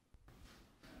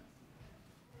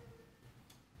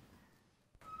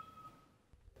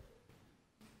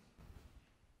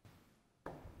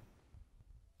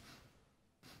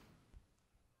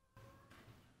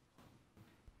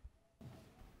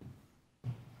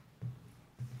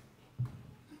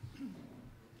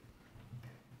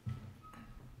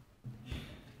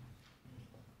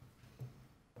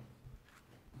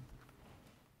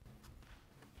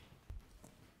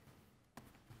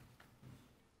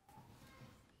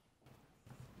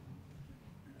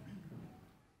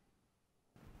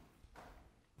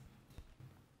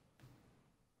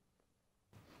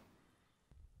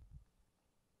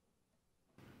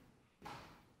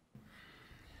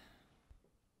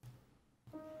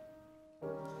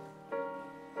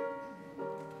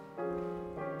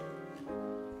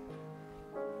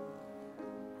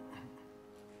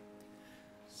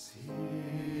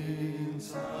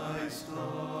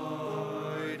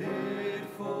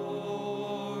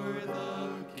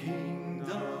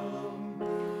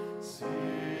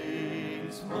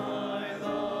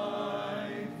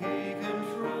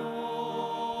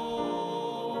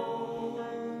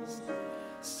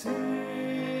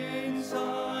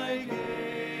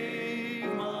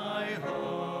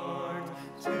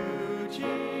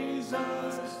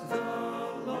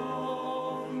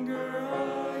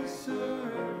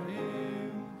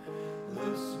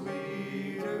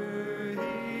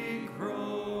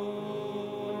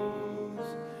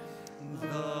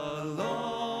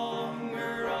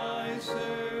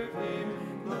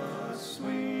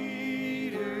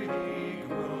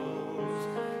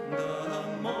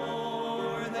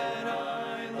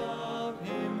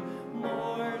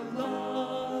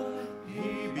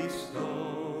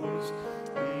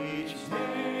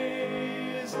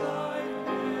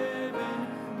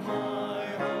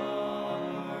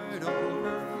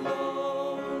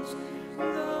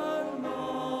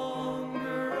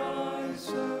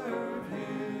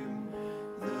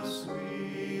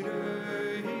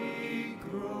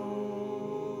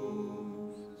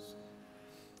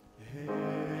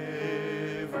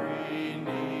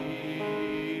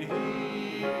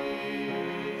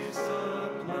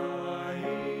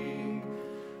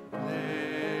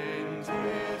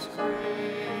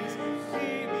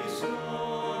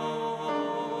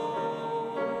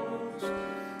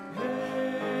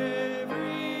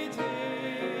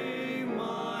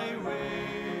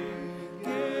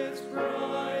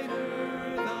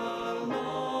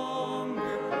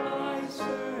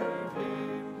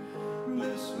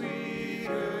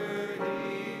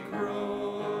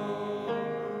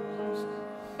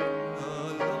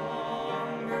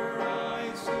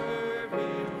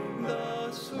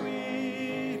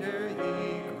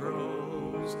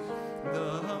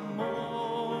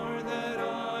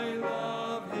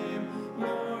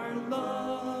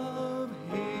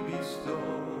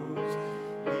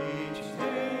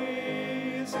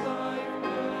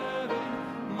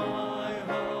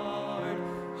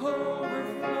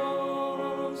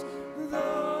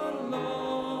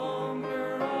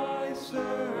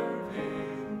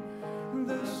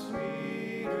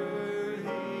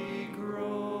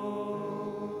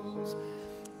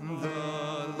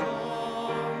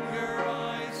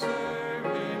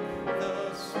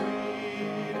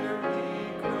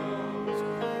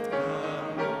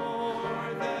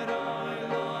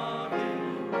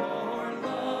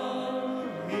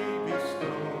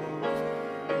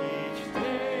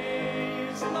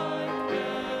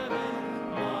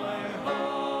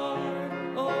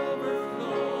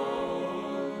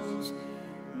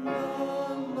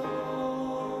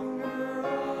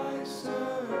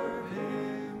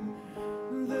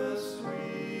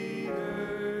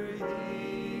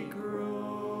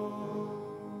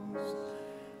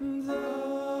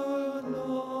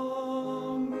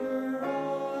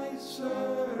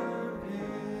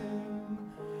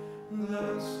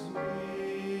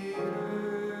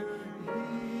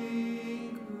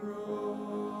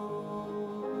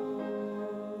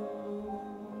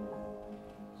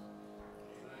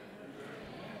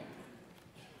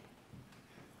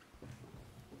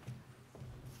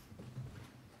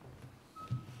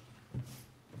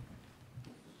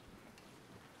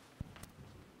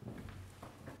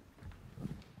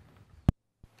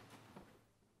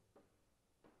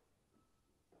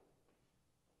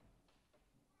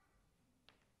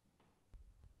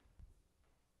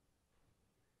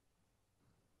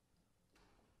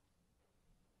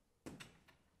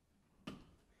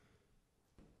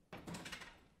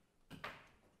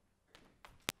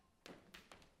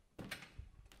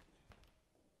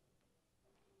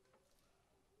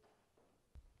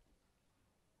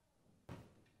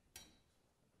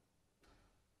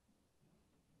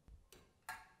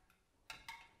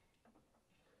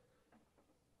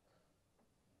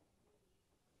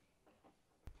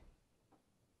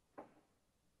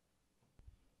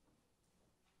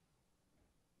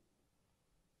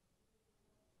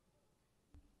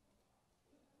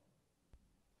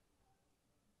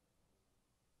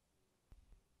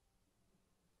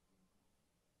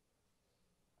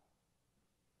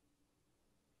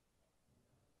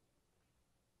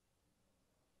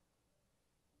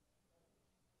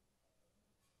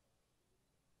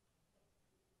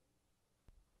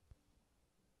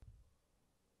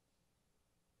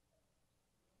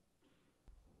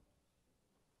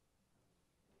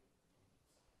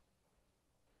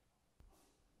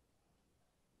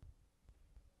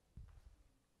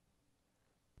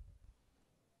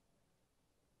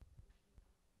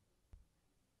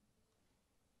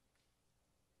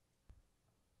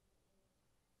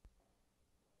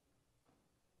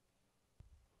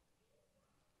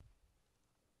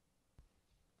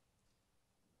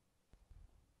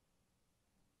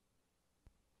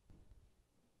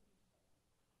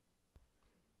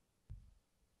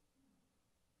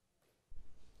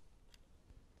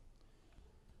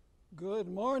 Good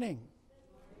morning.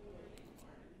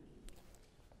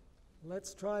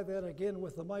 Let's try that again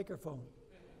with the microphone.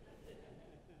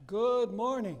 Good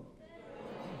morning.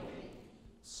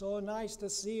 So nice to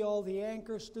see all the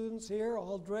Anchor students here,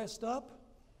 all dressed up.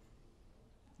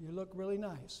 You look really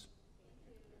nice.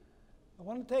 I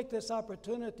want to take this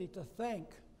opportunity to thank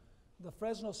the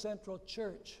Fresno Central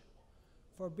Church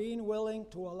for being willing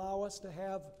to allow us to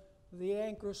have the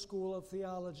Anchor School of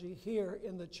Theology here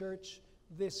in the church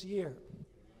this year.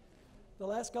 The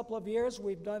last couple of years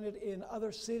we've done it in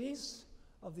other cities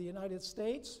of the United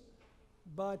States,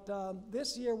 but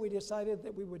this year we decided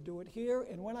that we would do it here,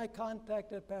 and when I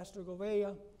contacted Pastor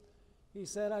Govea, he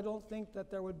said, I don't think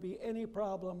that there would be any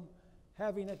problem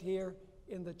having it here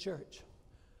in the church.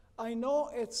 I know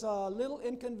it's a little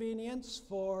inconvenience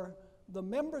for the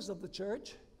members of the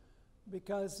church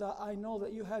because I know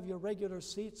that you have your regular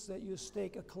seats that you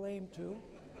stake a claim to.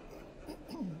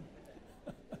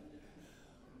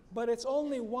 But it's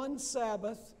only one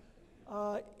Sabbath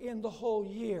in the whole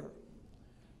year.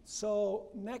 So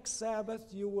next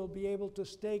Sabbath you will be able to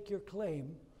stake your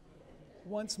claim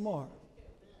once more.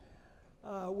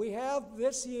 We have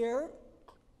this year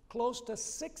close to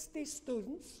 60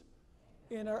 students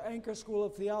in our Anchor School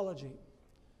of Theology.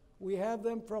 We have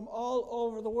them from all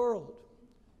over the world.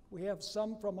 We have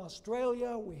some from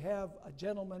Australia, we have a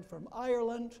gentleman from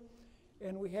Ireland,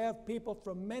 and we have people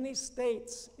from many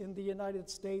states in the United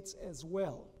States as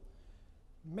well.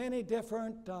 Many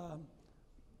different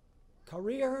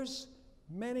careers,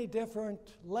 many different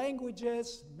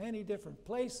languages, many different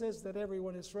places that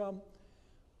everyone is from.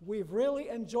 We've really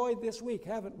enjoyed this week,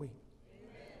 haven't we?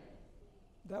 Amen.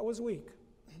 That was weak.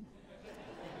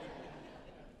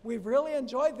 We've really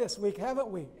enjoyed this week, haven't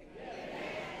we?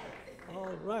 Amen.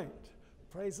 All right.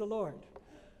 Praise the Lord.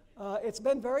 It's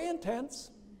been very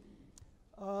intense.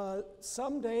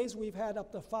 Some days we've had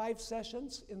up to 5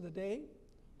 sessions in the day.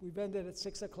 We've ended at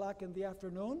 6 o'clock in the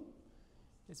afternoon.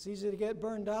 It's easy to get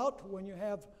burned out when you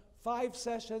have 5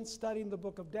 sessions studying the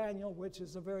book of Daniel, which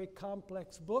is a very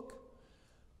complex book.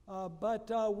 But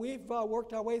we've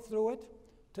worked our way through it.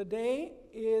 Today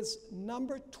is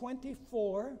number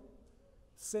 24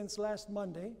 since last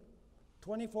Monday,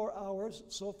 24 hours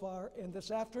so far. And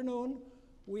this afternoon,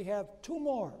 we have 2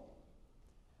 more.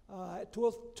 At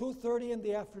 2:30 in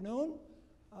the afternoon,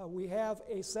 we have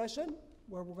a session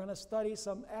where we're going to study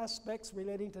some aspects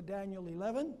relating to Daniel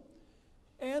 11.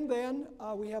 And then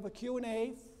we have a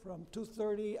Q&A from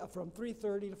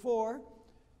 3:30 to 4.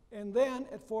 And then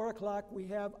at 4 o'clock, we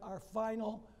have our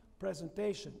final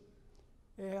presentation.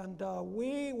 And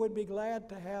we would be glad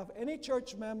to have any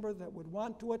church member that would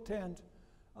want to attend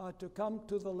to come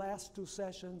to the last 2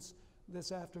 sessions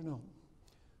this afternoon.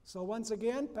 So once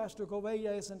again, Pastor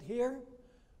Govea isn't here,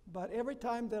 but every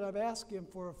time that I've asked him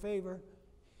for a favor,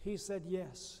 he said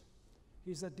yes.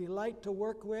 He's a delight to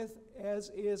work with, as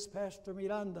is Pastor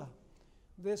Miranda.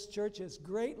 This church is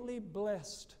greatly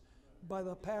blessed by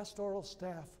the pastoral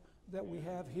staff that we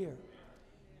have here.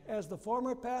 As the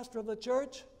former pastor of the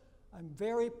church, I'm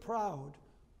very proud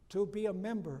to be a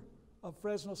member of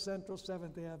Fresno Central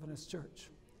Seventh-day Adventist Church.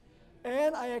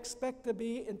 And I expect to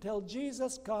be until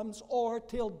Jesus comes or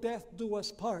till death do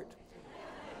us part,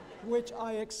 which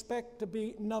I expect to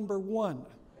be number 1,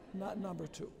 not number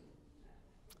 2.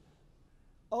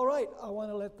 All right, I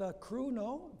want to let the crew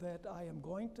know that I am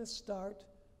going to start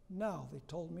now. They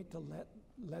told me to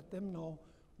let them know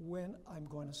when I'm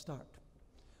going to start.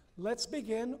 Let's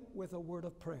begin with a word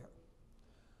of prayer.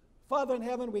 Father in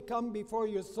heaven, we come before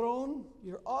your throne,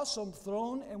 your awesome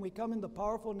throne, and we come in the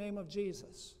powerful name of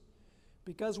Jesus.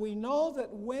 Because we know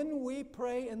that when we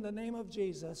pray in the name of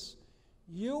Jesus,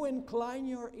 you incline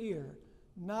your ear,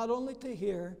 not only to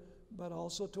hear, but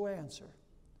also to answer.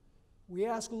 We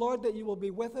ask, Lord, that you will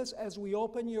be with us as we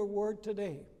open your word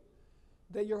today,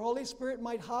 that your Holy Spirit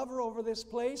might hover over this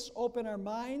place, open our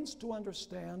minds to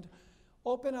understand,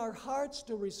 open our hearts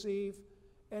to receive,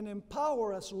 and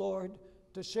empower us, Lord,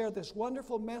 to share this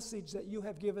wonderful message that you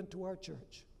have given to our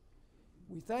church.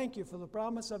 We thank you for the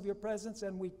promise of your presence,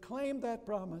 and we claim that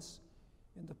promise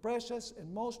in the precious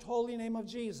and most holy name of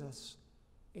Jesus.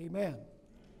 Amen.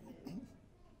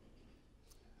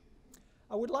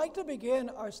 I would like to begin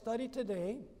our study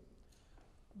today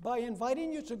by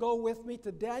inviting you to go with me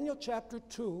to Daniel chapter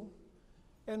 2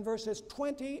 and verses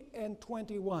 20 and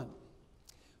 21.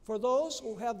 For those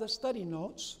who have the study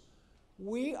notes,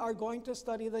 we are going to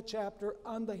study the chapter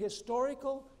on the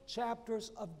historical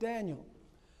chapters of Daniel.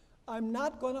 I'm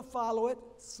not going to follow it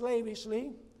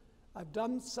slavishly. I've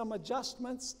done some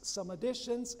adjustments, some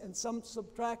additions, and some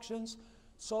subtractions,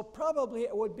 so probably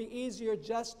it would be easier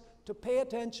just to pay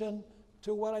attention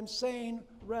to what I'm saying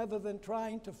rather than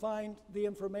trying to find the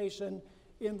information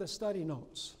in the study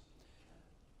notes.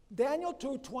 Daniel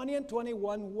 2:20 and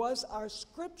 21 was our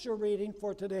scripture reading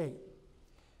for today.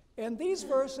 And these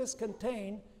verses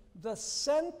contain the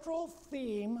central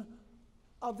theme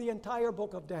of the entire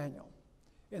book of Daniel.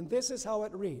 And this is how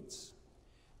it reads.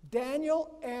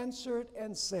 Daniel answered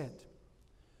and said,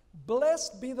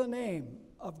 "Blessed be the name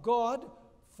of God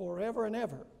forever and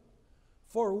ever,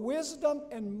 for wisdom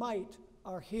and might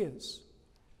are his."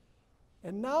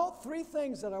 And now 3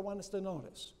 things that I want us to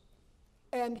notice.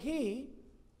 And he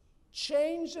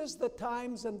changes the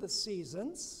times and the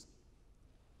seasons.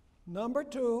 Number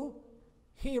 2,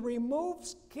 he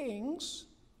removes kings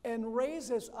and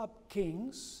raises up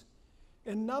kings.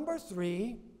 And number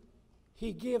 3,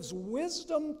 he gives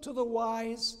wisdom to the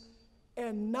wise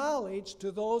and knowledge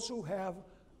to those who have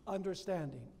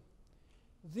understanding.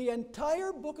 The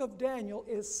entire book of Daniel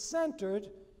is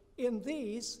centered in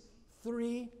these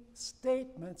 3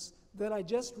 statements that I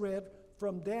just read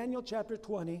from Daniel chapter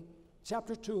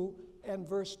 2 and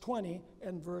verse 20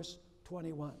 and verse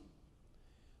 21.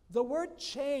 The word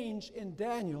change in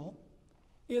Daniel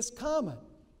is common.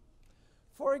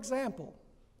 For example,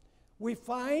 we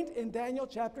find in Daniel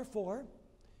chapter 4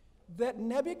 that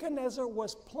Nebuchadnezzar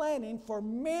was planning for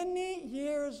many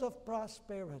years of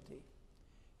prosperity.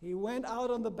 He went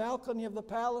out on the balcony of the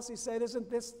palace. He said, "Isn't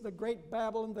this the great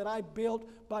Babylon that I built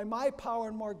by my power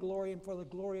and my glory and for the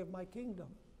glory of my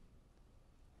kingdom?"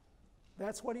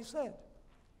 That's what he said.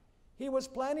 He was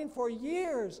planning for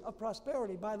years of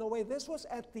prosperity. By the way, this was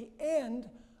at the end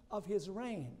of his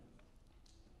reign.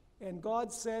 And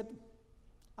God said,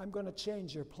 "I'm going to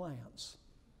change your plans."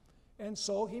 And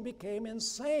so he became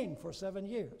insane for 7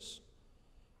 years.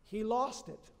 He lost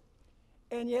it.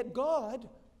 And yet God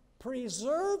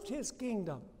preserved his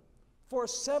kingdom for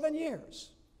 7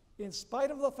 years, in spite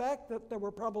of the fact that there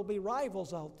were probably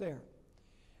rivals out there.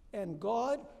 And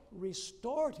God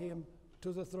restored him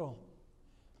to the throne.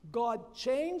 God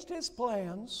changed his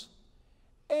plans,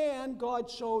 and God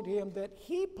showed him that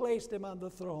he placed him on the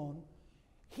throne.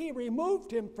 He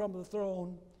removed him from the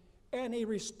throne, and he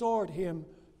restored him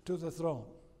to the throne.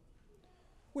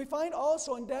 We find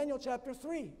also in Daniel chapter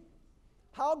 3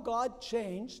 how God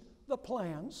changed the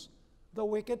plans, the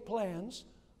wicked plans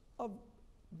of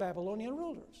Babylonian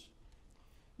rulers.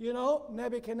 You know,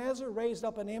 Nebuchadnezzar raised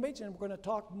up an image, and we're going to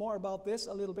talk more about this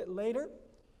a little bit later,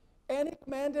 and he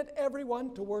commanded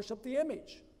everyone to worship the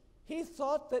image. He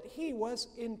thought that he was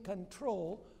in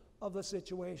control of the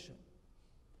situation.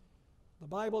 The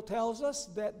Bible tells us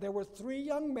that there were 3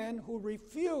 young men who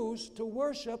refused to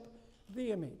worship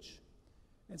the image.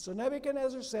 And so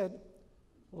Nebuchadnezzar said,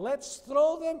 "Let's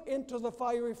throw them into the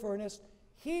fiery furnace,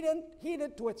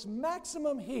 heated to its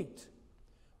maximum heat."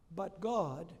 But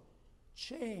God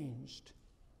changed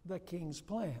the king's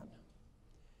plan.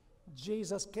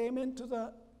 Jesus came into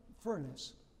the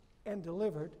furnace and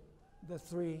delivered the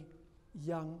 3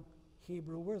 young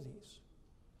Hebrew worthies.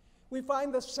 We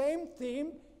find the same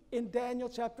theme in Daniel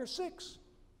chapter 6.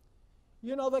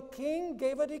 You know, the king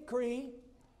gave a decree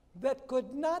that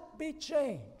could not be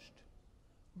changed.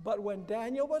 But when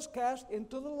Daniel was cast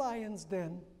into the lion's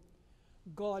den,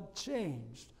 God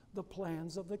changed the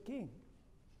plans of the king.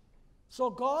 So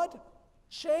God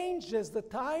changes the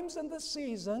times and the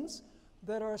seasons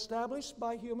that are established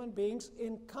by human beings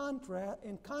in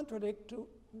contradiction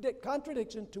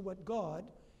to what God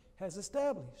has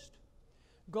established.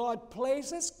 God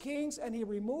places kings and he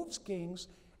removes kings,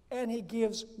 and he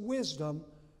gives wisdom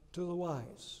to the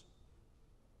wise.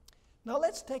 Now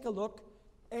let's take a look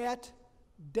at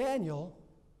Daniel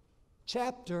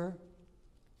chapter.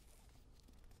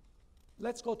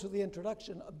 Let's go to the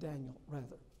introduction of Daniel,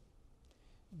 rather.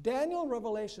 Daniel and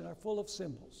Revelation are full of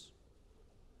symbols.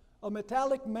 A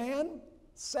metallic man,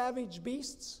 savage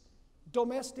beasts,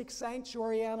 domestic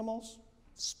sanctuary animals,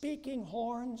 speaking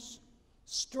horns,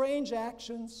 strange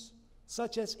actions,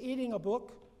 such as eating a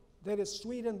book that is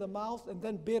sweet in the mouth and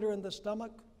then bitter in the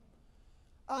stomach,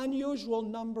 unusual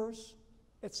numbers,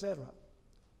 etc.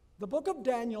 The book of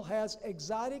Daniel has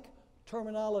exotic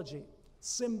terminology,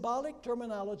 symbolic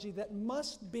terminology that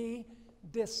must be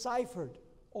deciphered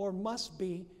or must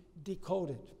be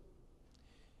decoded.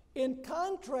 In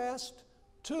contrast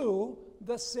to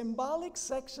the symbolic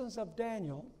sections of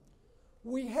Daniel,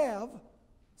 we have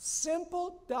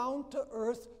simple,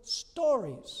 down-to-earth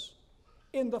stories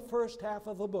in the first half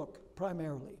of the book,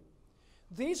 primarily.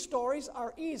 These stories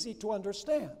are easy to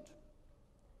understand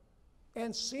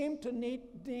and seem to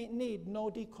need no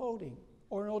decoding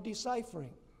or no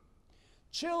deciphering.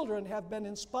 Children have been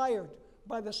inspired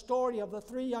by the story of the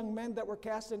 3 young men that were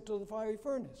cast into the fiery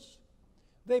furnace.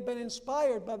 They've been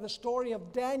inspired by the story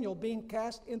of Daniel being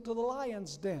cast into the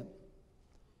lion's den.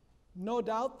 No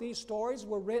doubt these stories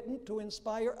were written to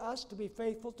inspire us to be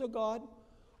faithful to God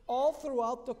all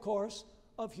throughout the course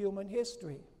of human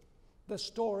history. The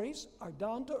stories are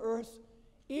down to earth,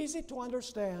 easy to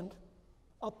understand,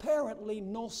 apparently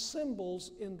no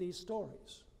symbols in these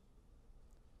stories.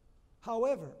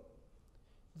 However,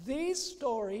 these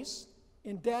stories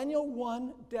in Daniel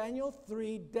 1, Daniel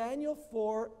 3, Daniel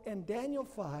 4, and Daniel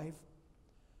 5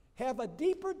 have a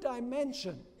deeper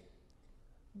dimension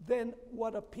than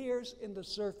what appears in the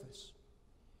surface.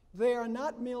 They are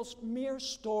not mere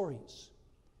stories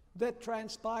that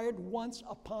transpired once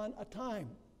upon a time.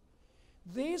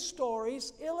 These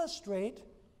stories illustrate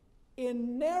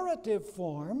in narrative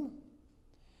form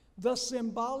the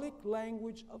symbolic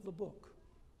language of the book.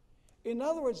 In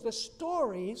other words, the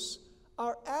stories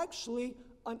are actually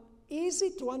an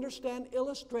easy-to-understand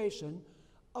illustration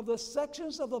of the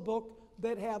sections of the book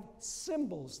that have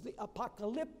symbols, the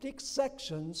apocalyptic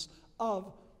sections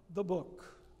of the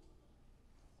book.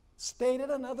 Stated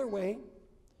another way,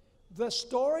 the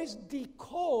stories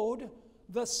decode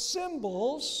the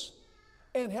symbols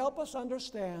and help us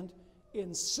understand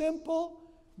in simple,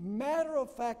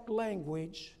 matter-of-fact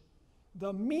language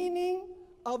the meaning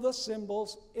of the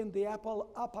symbols in the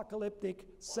apocalyptic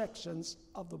sections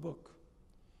of the book.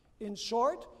 In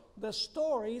short, the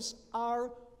stories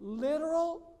are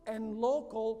literal and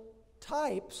local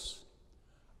types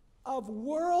of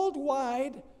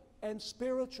worldwide and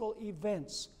spiritual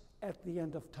events at the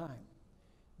end of time.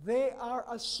 They are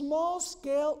a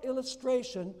small-scale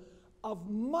illustration of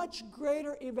much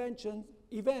greater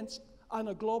events on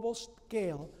a global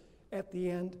scale at the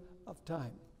end of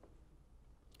time.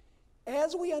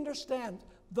 As we understand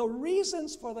the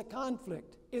reasons for the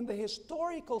conflict in the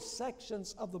historical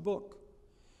sections of the book,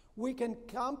 we can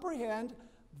comprehend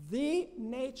the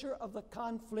nature of the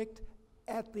conflict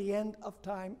at the end of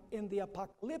time in the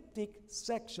apocalyptic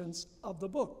sections of the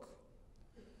book.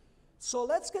 So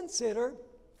let's consider,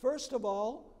 first of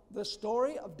all, the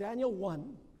story of Daniel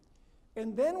 1,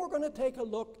 and then we're going to take a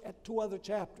look at two other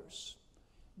chapters,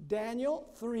 Daniel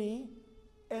 3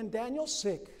 and Daniel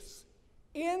 6,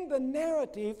 in the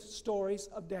narrative stories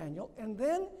of Daniel. And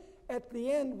then at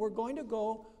the end, we're going to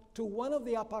go to one of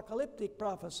the apocalyptic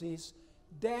prophecies,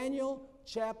 Daniel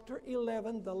chapter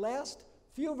 11, the last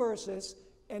few verses,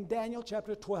 and Daniel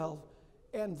chapter 12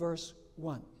 and verse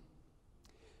 1.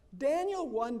 Daniel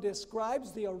 1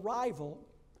 describes the arrival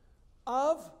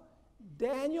of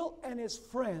Daniel and his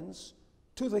friends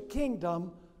to the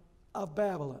kingdom of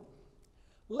Babylon.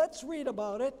 Let's read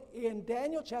about it in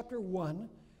Daniel chapter 1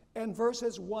 and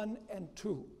verses 1 and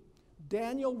 2.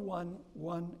 Daniel 1,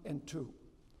 1 and 2.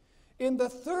 In the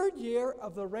 3rd year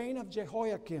of the reign of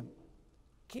Jehoiakim,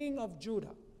 king of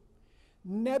Judah,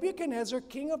 Nebuchadnezzar,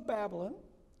 king of Babylon,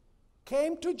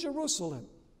 came to Jerusalem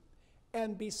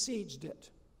and besieged it.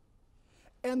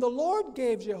 And the Lord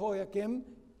gave Jehoiakim,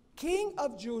 king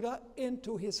of Judah,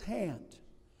 into his hand,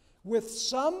 with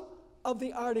some of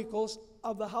the articles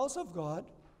of the house of God,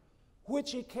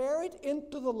 which he carried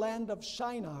into the land of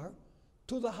Shinar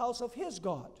to the house of his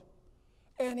God.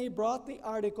 And he brought the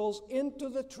articles into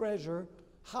the treasure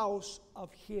house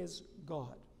of his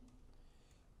God.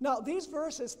 Now, these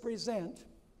verses present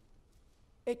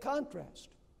a contrast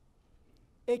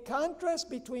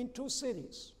between two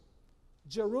cities,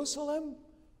 Jerusalem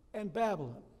and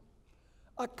Babylon,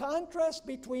 a contrast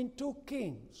between two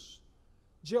kings,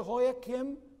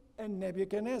 Jehoiakim and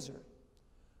Nebuchadnezzar,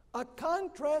 a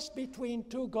contrast between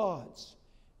two gods,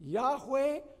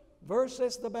 Yahweh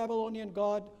versus the Babylonian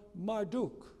god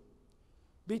Marduk,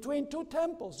 between two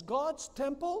temples, God's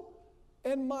temple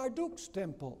and Marduk's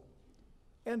temple,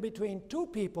 and between two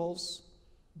peoples,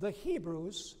 the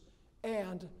Hebrews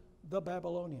and the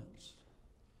Babylonians.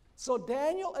 So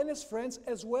Daniel and his friends,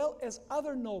 as well as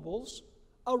other nobles,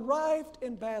 arrived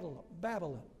in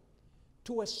Babylon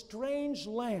to a strange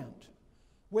land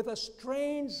with a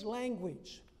strange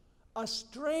language, a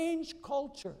strange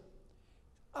culture,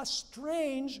 a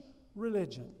strange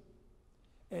religion.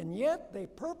 And yet they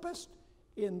purposed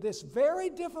in this very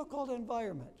difficult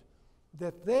environment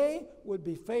that they would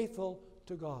be faithful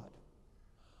to God.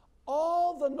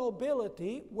 All the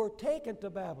nobility were taken to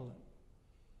Babylon.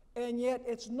 And yet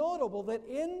it's notable that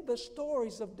in the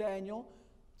stories of Daniel,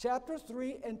 chapter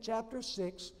 3 and chapter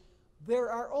 6, there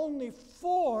are only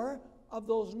 4 of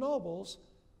those nobles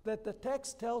that the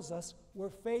text tells us were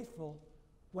faithful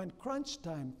when crunch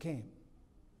time came.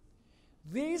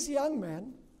 These young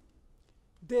men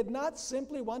did not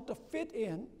simply want to fit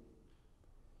in.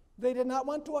 They did not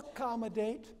want to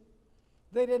accommodate.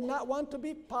 They did not want to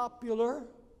be popular.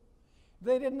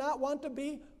 They did not want to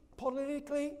be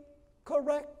politically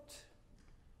correct.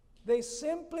 They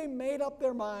simply made up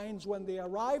their minds when they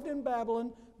arrived in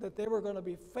Babylon that they were going to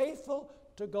be faithful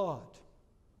to God.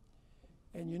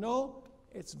 And you know,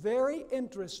 it's very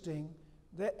interesting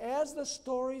that as the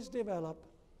stories develop,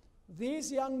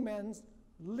 these young men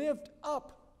lived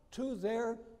up to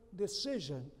their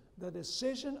decision, the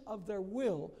decision of their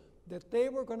will, that they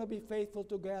were going to be faithful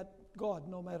to God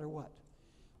no matter what.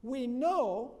 We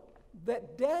know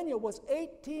that Daniel was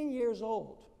 18 years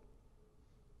old.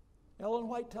 Ellen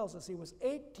White tells us he was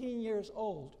 18 years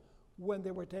old when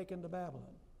they were taken to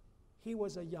Babylon. He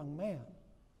was a young man.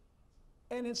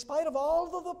 And in spite of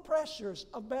all of the pressures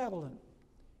of Babylon,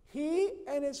 he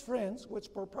and his friends, which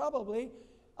were probably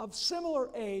of similar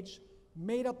age,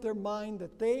 made up their mind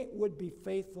that they would be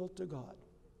faithful to God.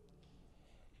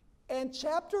 And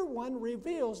chapter 1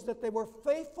 reveals that they were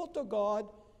faithful to God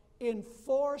in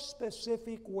 4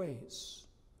 specific ways.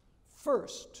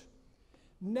 First,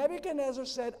 Nebuchadnezzar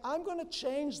said, I'm going to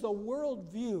change the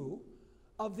worldview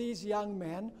of these young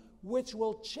men, which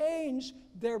will change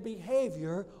their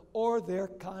behavior or their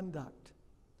conduct.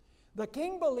 The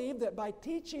king believed that by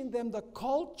teaching them the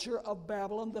culture of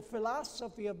Babylon, the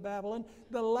philosophy of Babylon,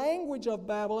 the language of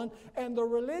Babylon, and the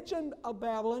religion of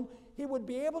Babylon, he would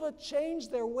be able to change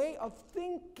their way of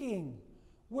thinking,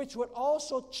 which would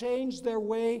also change their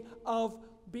way of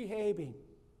behaving.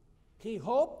 He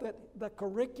hoped that the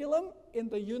curriculum in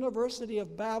the University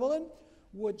of Babylon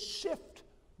would shift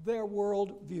their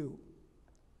worldview.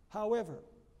 However,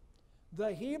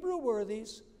 the Hebrew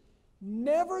worthies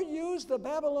never used the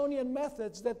Babylonian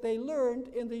methods that they learned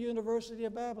in the University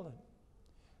of Babylon.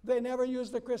 They never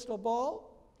used the crystal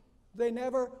ball. They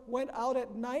never went out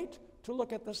at night to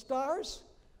look at the stars.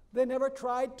 They never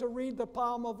tried to read the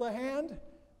palm of the hand.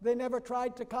 They never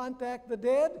tried to contact the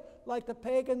dead like the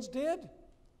pagans did.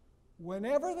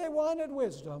 Whenever they wanted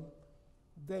wisdom,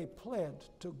 they pled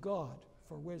to God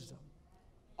for wisdom.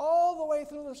 All the way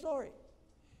through the story.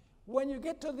 When you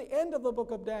get to the end of the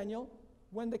book of Daniel,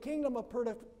 when the kingdom of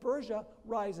Persia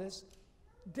rises,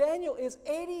 Daniel is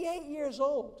 88 years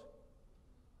old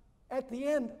at the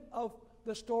end of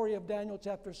the story of Daniel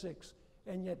chapter 6.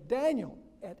 And yet Daniel,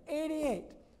 at 88,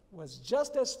 was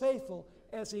just as faithful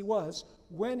as he was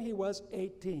when he was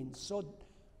 18. So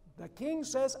the king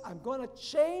says, I'm going to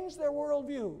change their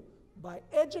worldview by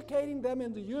educating them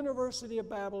in the University of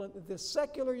Babylon, this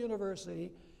secular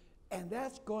university, and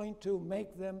that's going to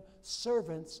make them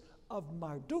servants of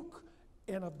Marduk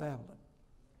and of Babylon.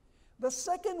 The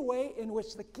second way in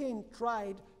which the king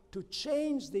tried to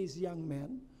change these young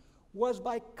men was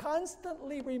by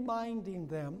constantly reminding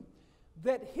them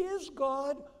that his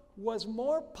God was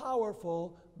more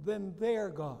powerful than their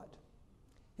God.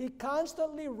 He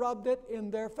constantly rubbed it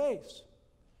in their face.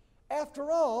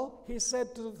 After all, he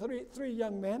said to the three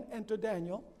young men and to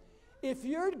Daniel, if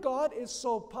your God is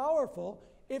so powerful,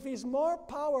 if he's more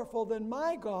powerful than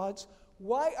my gods,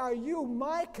 why are you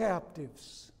my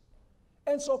captives?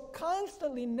 And so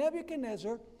constantly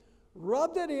Nebuchadnezzar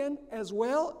rubbed it in, as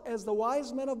well as the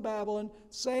wise men of Babylon,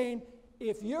 saying,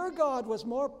 if your God was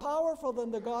more powerful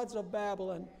than the gods of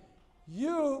Babylon,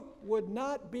 you would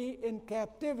not be in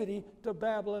captivity to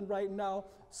Babylon right now.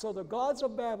 So the gods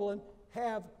of Babylon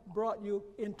have brought you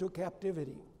into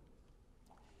captivity.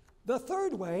 The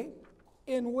third way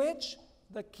in which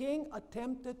the king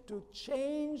attempted to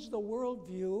change the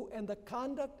worldview and the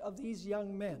conduct of these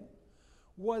young men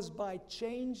was by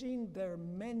changing their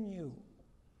menu.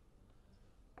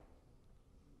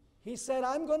 He said,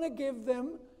 I'm going to give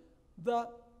them the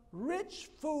rich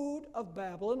food of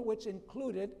Babylon, which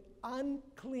included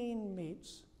unclean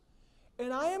meats,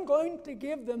 and I am going to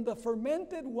give them the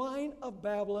fermented wine of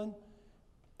Babylon,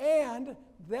 and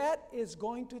that is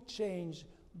going to change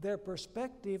their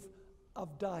perspective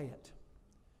of diet.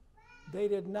 They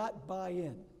did not buy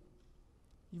in.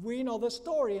 We know the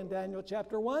story in Daniel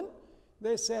chapter 1.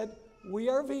 They said, we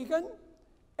are vegan,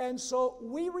 and so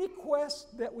we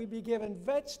request that we be given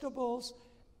vegetables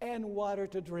and water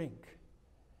to drink.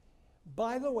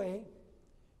 By the way,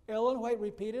 Ellen White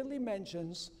repeatedly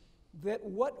mentions that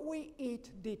what we eat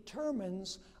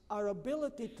determines our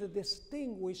ability to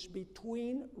distinguish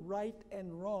between right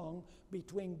and wrong,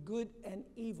 between good and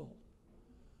evil.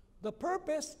 The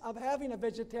purpose of having a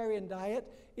vegetarian diet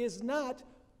is not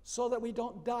so that we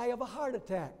don't die of a heart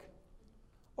attack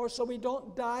or so we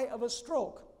don't die of a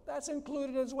stroke. That's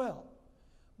included as well.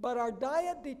 But our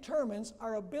diet determines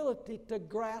our ability to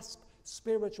grasp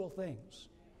spiritual things.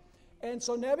 And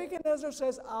so Nebuchadnezzar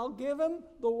says, I'll give them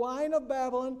the wine of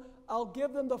Babylon, I'll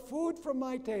give them the food from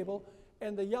my table.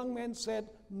 And the young men said,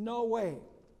 no way.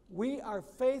 We are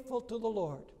faithful to the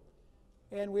Lord.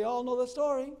 And we all know the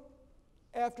story.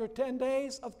 After 10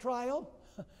 days of trial,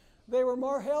 they were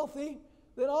more healthy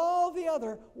than all the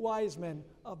other wise men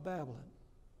of Babylon.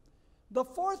 The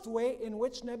fourth way in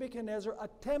which Nebuchadnezzar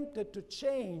attempted to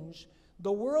change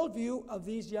the worldview of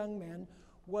these young men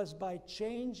was by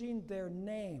changing their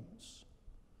names.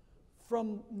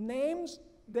 From names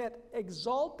that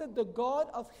exalted the God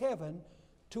of heaven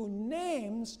to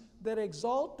names that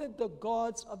exalted the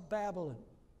gods of Babylon.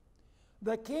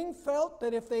 The king felt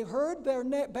that if they heard their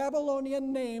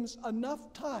Babylonian names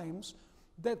enough times,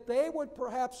 that they would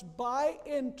perhaps buy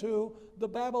into the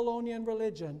Babylonian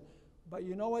religion. But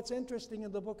you know what's interesting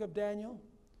in the book of Daniel?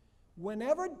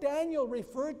 Whenever Daniel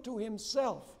referred to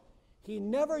himself, he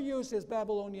never used his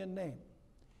Babylonian name.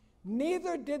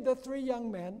 Neither did the three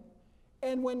young men.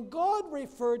 And when God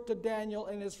referred to Daniel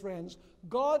and his friends,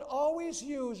 God always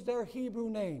used their Hebrew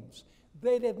names.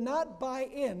 They did not buy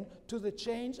in to the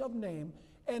change of name.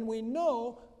 And we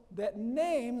know that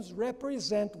names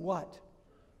represent what?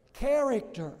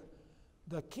 Character.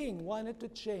 The king wanted to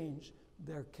change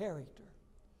their character.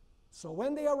 So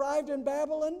when they arrived in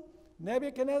Babylon,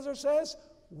 Nebuchadnezzar says,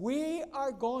 we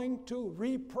are going to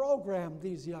reprogram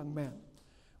these young men.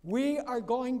 We are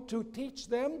going to teach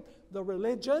them the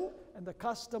religion and the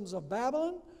customs of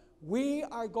Babylon. We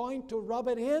are going to rub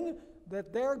it in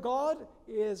that their God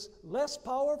is less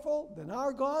powerful than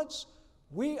our gods.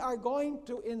 We are going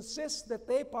to insist that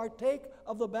they partake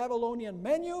of the Babylonian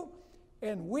menu,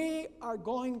 and we are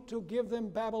going to give them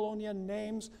Babylonian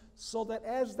names so that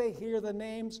as they hear the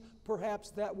names,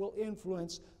 perhaps that will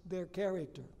influence their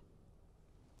character.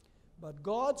 But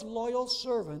God's loyal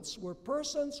servants were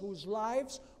persons whose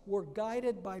lives were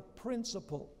guided by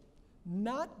principle,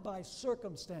 not by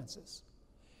circumstances.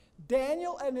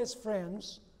 Daniel and his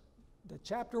friends, the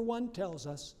chapter 1 tells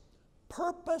us,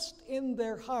 purposed in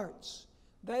their hearts,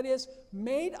 that is,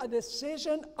 made a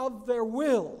decision of their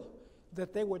will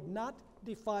that they would not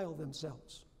defile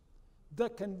themselves. The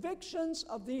convictions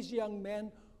of these young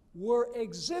men were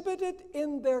exhibited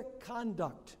in their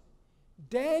conduct.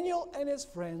 Daniel and his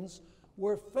friends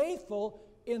were faithful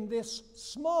in this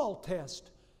small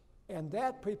test, and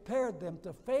that prepared them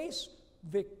to face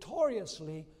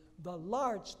victoriously the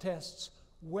large tests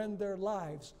when their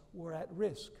lives were at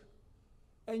risk.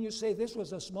 And you say, this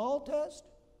was a small test?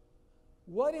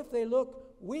 What if they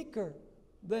look weaker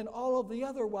than all of the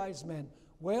other wise men?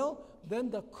 Well, then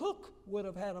the cook would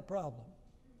have had a problem.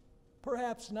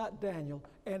 Perhaps not Daniel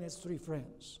and his three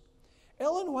friends.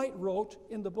 Ellen White wrote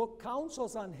in the book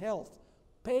Counsels on Health,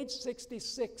 page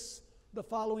 66, the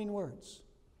following words.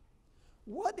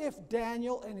 What if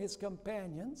Daniel and his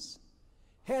companions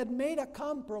had made a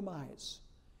compromise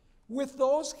with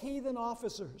those heathen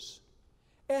officers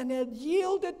and had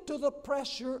yielded to the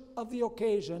pressure of the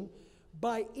occasion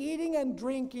by eating and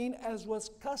drinking as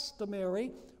was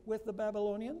customary with the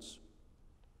Babylonians?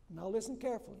 Now listen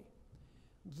carefully.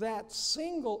 That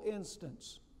single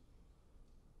instance,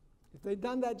 if they'd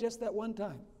done that just that one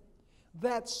time,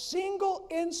 that single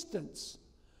instance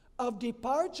of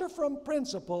departure from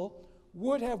principle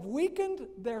would have weakened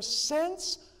their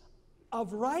sense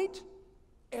of right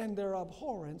and their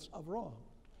abhorrence of wrong.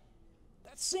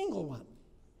 That single one.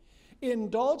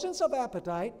 Indulgence of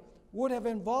appetite would have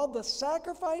involved the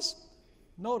sacrifice,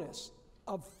 notice,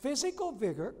 of physical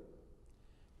vigor,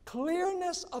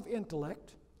 clearness of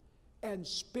intellect, and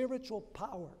spiritual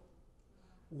power.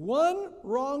 One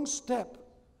wrong step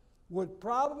would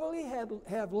probably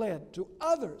have led to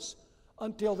others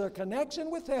until their connection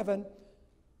with heaven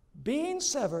being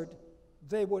severed,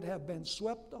 they would have been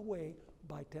swept away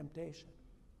by temptation.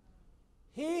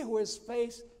 He who is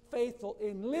faithful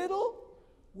in little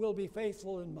will be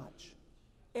faithful in much.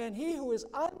 And he who is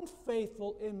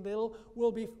unfaithful in little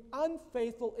will be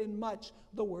unfaithful in much,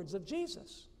 the words of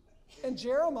Jesus. And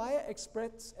Jeremiah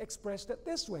expressed it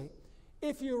this way.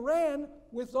 If you ran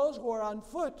with those who are on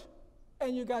foot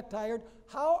and you got tired,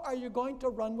 how are you going to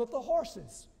run with the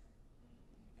horses?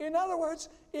 In other words,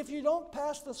 if you don't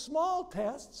pass the small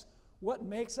tests, what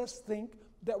makes us think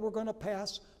that we're going to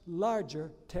pass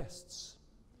larger tests?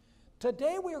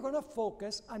 Today we are going to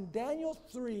focus on Daniel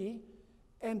 3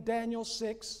 and Daniel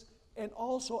 6, and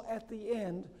also at the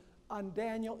end on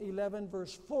Daniel 11,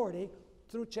 verse 40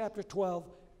 through chapter 12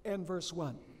 and verse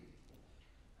 1.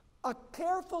 A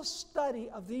careful study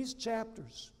of these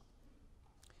chapters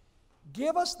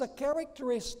give us the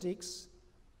characteristics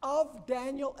of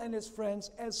Daniel and his friends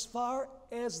as far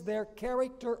as their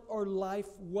character or life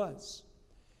was.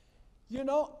 You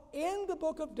know, in the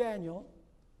book of Daniel,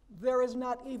 there is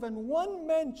not even one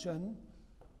mention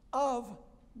of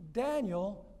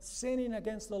Daniel sinning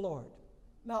against the Lord.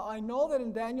 Now, I know that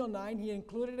in Daniel 9, he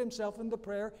included himself in the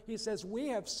prayer. He says, we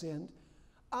have sinned.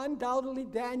 Undoubtedly,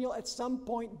 Daniel at some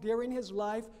point during his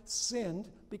life sinned,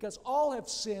 because all have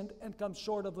sinned and come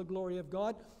short of the glory of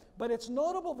God. But it's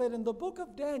notable that in the book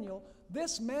of Daniel,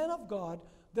 this man of God,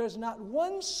 there's not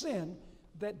one sin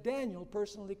that Daniel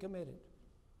personally committed.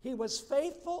 He was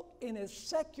faithful in his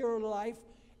secular life,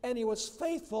 and he was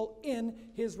faithful in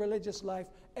his religious life,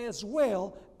 as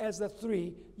well as the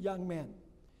three young men.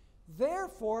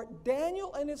 Therefore,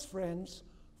 Daniel and his friends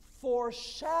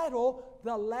foreshadow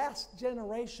the last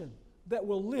generation that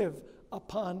will live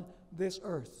upon this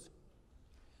earth.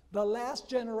 The last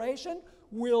generation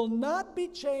will not be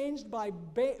changed by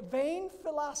vain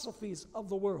philosophies of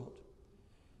the world.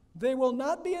 They will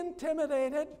not be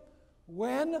intimidated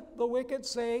when the wicked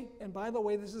say, and by the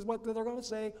way, this is what they're going to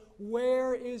say,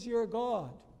 where is your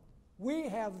God? We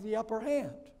have the upper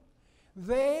hand.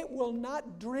 They will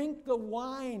not drink the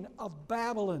wine of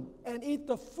Babylon and eat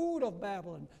the food of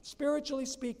Babylon, spiritually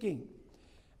speaking.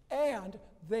 And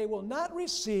they will not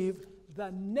receive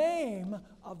the name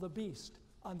of the beast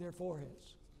on their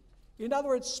foreheads. In other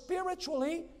words,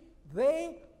 spiritually,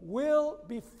 they will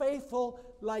be faithful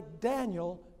like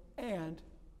Daniel and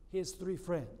his three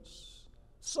friends.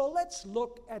 So let's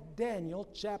look at Daniel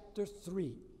chapter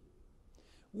 3,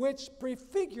 which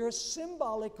prefigures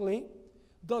symbolically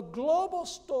the global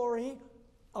story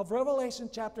of Revelation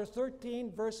chapter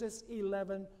 13, verses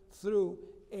 11 through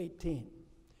 18.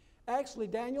 Actually,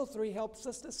 Daniel 3 helps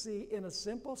us to see in a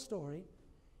simple story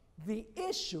the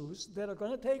issues that are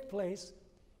going to take place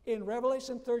in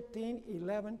Revelation 13,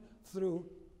 11 through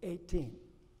 18.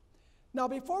 Now,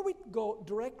 before we go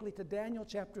directly to Daniel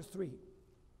chapter 3,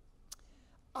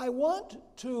 I want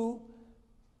to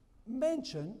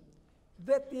mention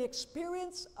that the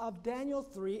experience of Daniel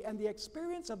 3 and the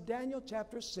experience of Daniel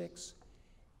chapter 6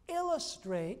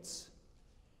 illustrates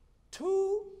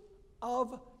two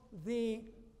of the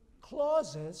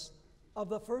clauses of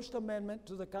the First Amendment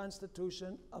to the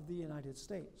Constitution of the United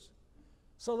States.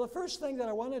 So the first thing that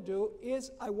I want to do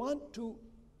is I want to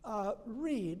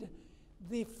read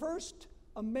the First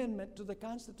Amendment to the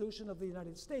Constitution of the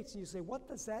United States. And you say, what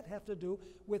does that have to do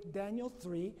with Daniel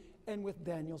 3 and with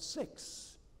Daniel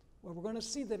 6? Well, we're going to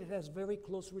see that it has very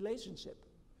close relationship.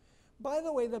 By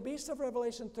the way, the beast of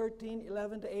Revelation 13,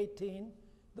 11 to 18,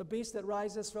 the beast that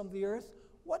rises from the earth,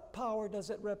 what power does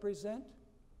it represent?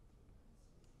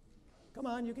 Come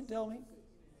on, you can tell me.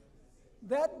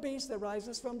 That beast that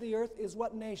rises from the earth is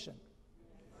what nation?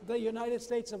 The United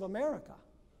States of America.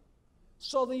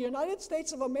 So the United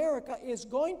States of America is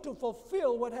going to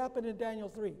fulfill what happened in Daniel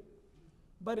 3.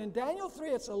 But in Daniel 3,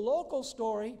 it's a local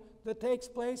story that takes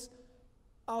place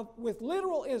with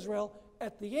literal Israel.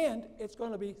 At the end, it's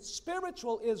going to be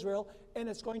spiritual Israel, and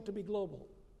it's going to be global.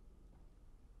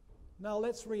 Now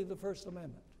let's read the First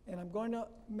Amendment, and I'm going to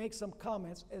make some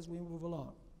comments as we move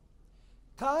along.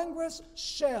 Congress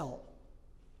shall.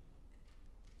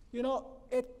 You know,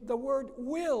 the word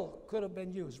will could have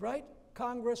been used, right?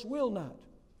 Congress will not.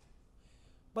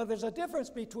 But there's a difference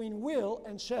between will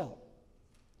and shall.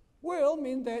 Will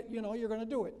mean that, you're going to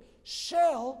do it.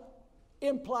 Shall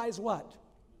implies what?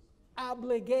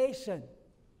 Obligation.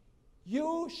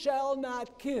 You shall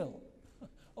not kill.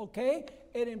 Okay?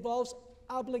 It involves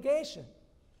obligation.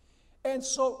 And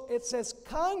so it says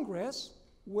Congress,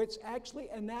 which actually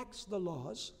enacts the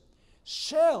laws,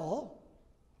 shall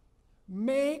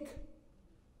make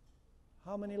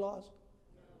how many laws?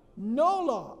 No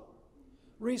law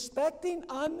respecting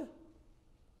an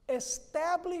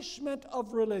establishment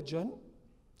of religion.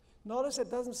 Notice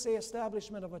it doesn't say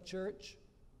establishment of a church,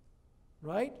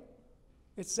 right?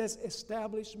 It says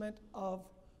establishment of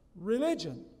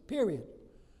religion, period.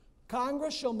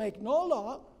 Congress shall make no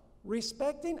law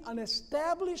respecting an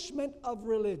establishment of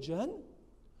religion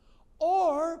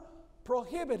or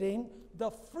prohibiting the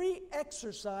free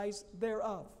exercise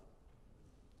thereof.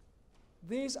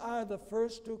 These are the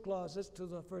first two clauses to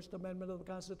the First Amendment of the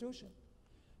Constitution.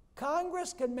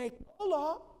 Congress can make no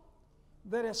law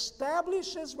that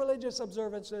establishes religious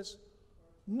observances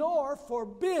nor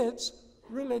forbids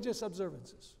religious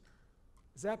observances.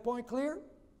 Is that point clear?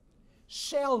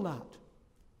 Shall not.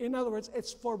 In other words,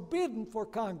 it's forbidden for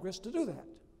Congress to do that.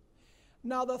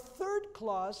 Now, the third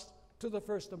clause to the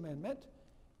First Amendment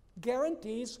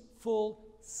guarantees full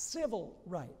civil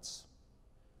rights.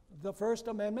 The First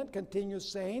Amendment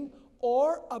continues saying,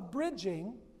 or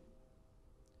abridging.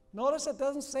 Notice it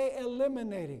doesn't say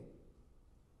eliminating.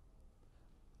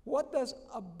 What does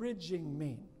abridging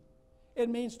mean? It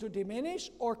means to diminish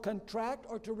or contract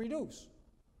or to reduce.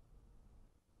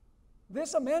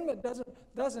 This amendment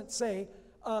doesn't say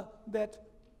that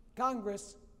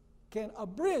Congress can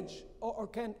abridge or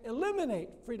can eliminate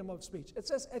freedom of speech. It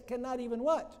says it cannot even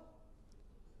what?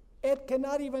 It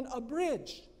cannot even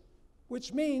abridge,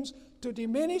 which means to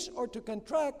diminish or to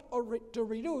contract or to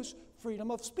reduce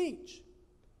freedom of speech.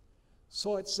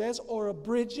 So it says, or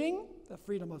abridging the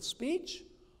freedom of speech,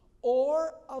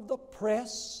 or of the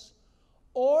press,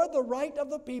 or the right of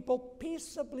the people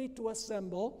peaceably to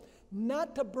assemble,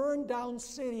 not to burn down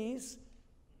cities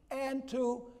and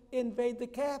to invade the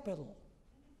capital.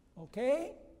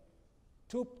 Okay?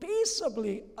 To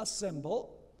peaceably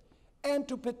assemble and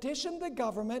to petition the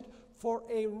government for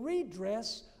a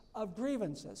redress of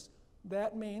grievances.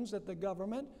 That means that the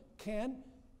government can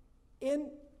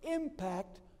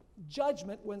impact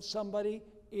judgment when somebody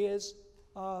is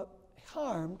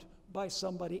harmed by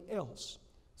somebody else.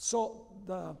 So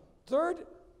the third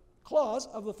clause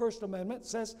of the First Amendment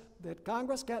says that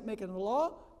Congress can't make a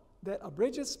law that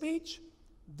abridges speech,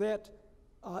 that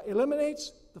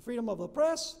eliminates the freedom of the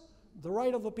press, the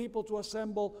right of the people to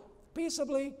assemble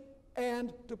peaceably,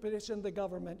 and to petition the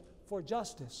government for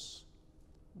justice.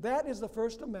 That is the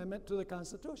First Amendment to the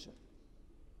Constitution.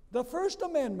 The First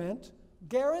Amendment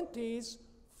guarantees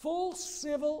full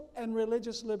civil and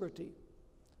religious liberty.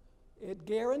 It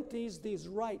guarantees these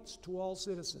rights to all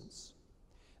citizens.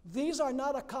 These are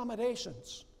not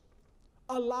accommodations,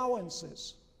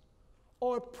 allowances,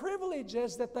 or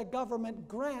privileges that the government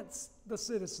grants the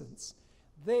citizens.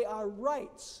 They are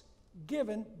rights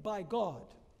given by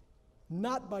God,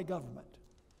 not by government.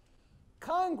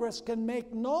 Congress can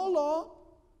make no law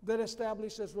that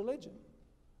establishes religion.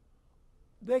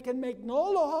 They can make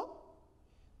no law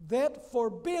that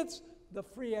forbids the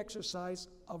free exercise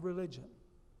of religion.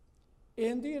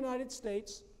 In the United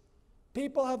States,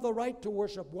 people have the right to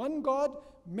worship one God,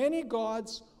 many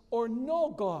gods, or no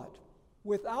God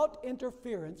without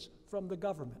interference from the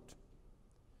government.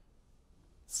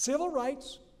 Civil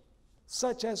rights,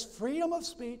 such as freedom of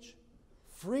speech,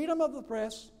 freedom of the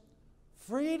press,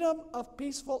 freedom of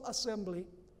peaceful assembly,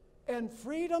 and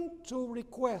freedom to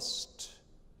request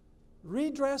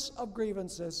redress of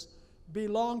grievances,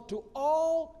 belong to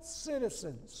all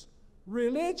citizens,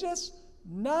 religious,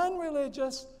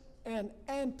 non-religious, and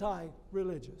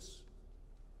anti-religious.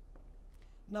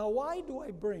 Now, why do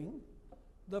I bring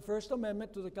the First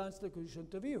Amendment to the Constitution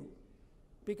to view?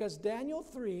 Because Daniel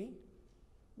 3,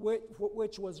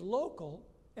 which was local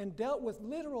and dealt with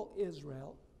literal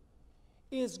Israel,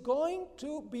 is going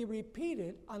to be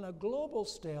repeated on a global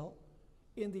scale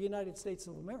in the United States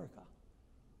of America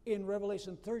in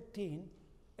Revelation 13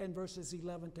 and verses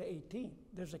 11 to 18.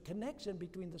 There's a connection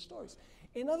between the stories.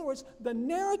 In other words, the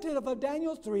narrative of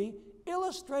Daniel 3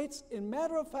 illustrates in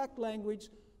matter-of-fact language,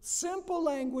 simple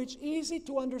language, easy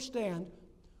to understand,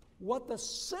 what the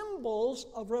symbols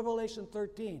of Revelation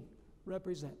 13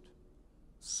 represent.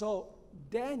 So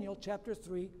Daniel chapter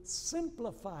 3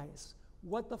 simplifies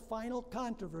what the final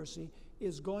controversy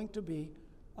is going to be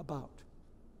about.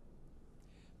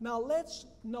 Now let's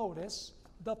notice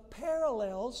the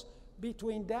parallels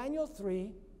between Daniel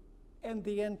 3 and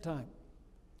the end time.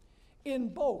 In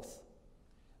both,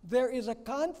 there is a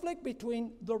conflict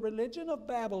between the religion of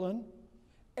Babylon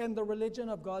and the religion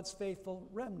of God's faithful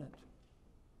remnant.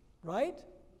 Right?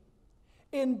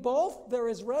 In both, there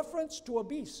is reference to a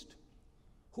beast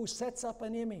who sets up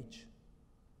an image.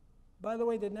 By the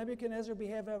way, did Nebuchadnezzar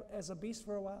behave as a beast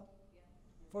for a while? Yeah.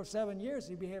 For 7 years,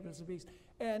 he behaved as a beast.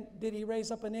 And did he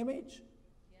raise up an image?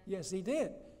 Yeah. Yes, he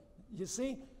did. You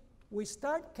see, we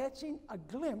start catching a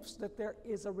glimpse that there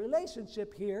is a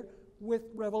relationship here with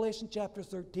Revelation chapter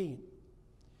 13.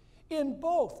 In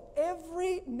both,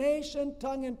 every nation,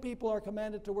 tongue, and people are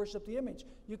commanded to worship the image.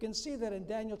 You can see that in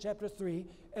Daniel chapter 3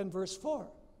 and verse 4.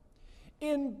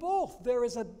 In both, there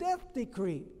is a death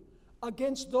decree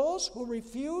against those who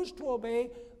refuse to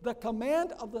obey the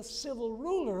command of the civil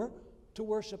ruler to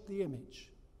worship the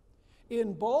image.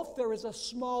 In both, there is a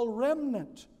small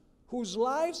remnant whose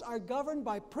lives are governed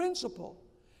by principle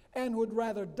and would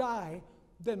rather die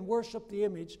than worship the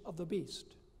image of the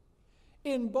beast.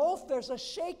 In both, there's a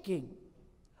shaking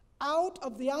out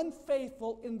of the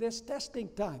unfaithful in this testing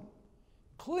time.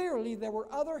 Clearly, there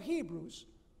were other Hebrews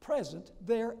present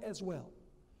there as well.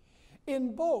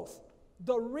 In both,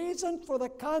 the reason for the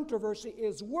controversy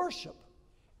is worship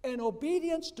and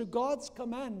obedience to God's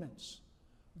commandments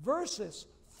versus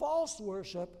false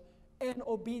worship and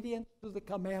obedience to the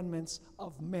commandments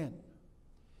of men.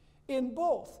 In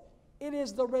both, it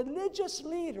is the religious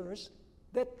leaders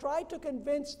that try to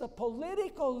convince the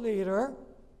political leader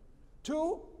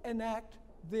to enact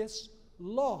this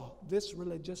law, this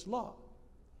religious law.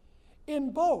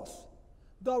 In both,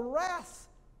 the wrath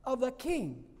of the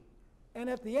king and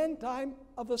at the end time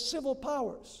of the civil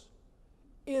powers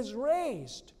is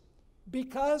raised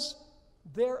because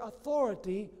their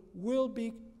authority will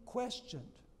be questioned.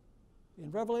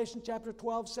 In Revelation chapter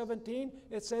 12:17,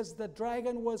 it says the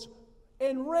dragon was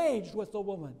enraged with the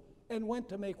woman and went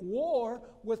to make war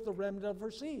with the remnant of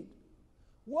her seed.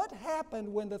 What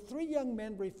happened when the three young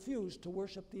men refused to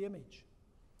worship the image?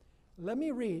 Let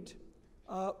me read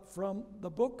from the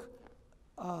book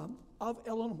of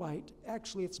Ellen White.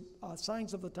 Actually, it's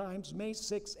Signs of the Times, May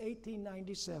 6,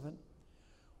 1897.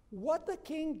 What the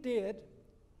king did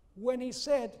when he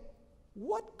said,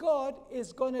 "What God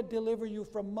is going to deliver you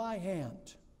from my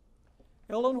hand?"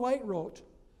 Ellen White wrote,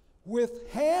 "With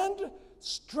hand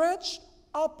stretched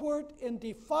upward in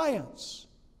defiance."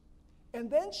 And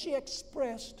then she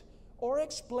expressed or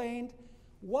explained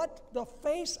what the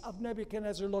face of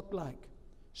Nebuchadnezzar looked like.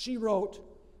 She wrote,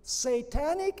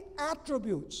 "Satanic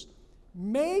attributes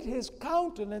made his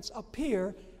countenance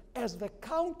appear as the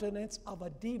countenance of a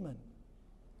demon."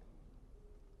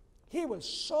 He was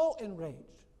so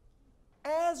enraged,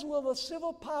 as will the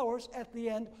civil powers at the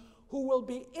end, who will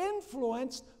be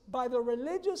influenced by the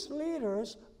religious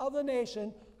leaders of the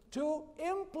nation to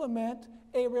implement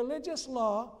a religious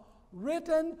law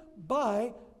written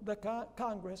by the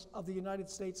Congress of the United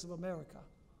States of America.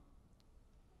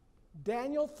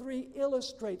 Daniel 3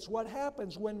 illustrates what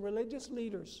happens when religious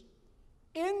leaders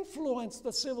influence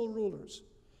the civil rulers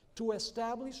to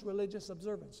establish religious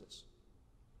observances.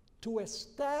 To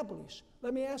establish.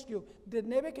 Let me ask you, did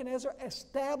Nebuchadnezzar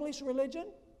establish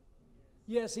religion?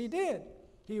 Yes, he did.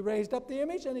 He raised up the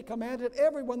image and he commanded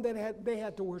everyone that they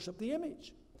had to worship the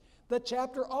image. The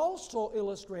chapter also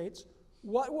illustrates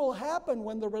what will happen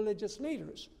when the religious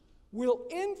leaders will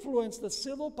influence the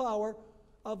civil power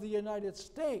of the United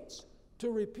States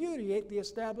to repudiate the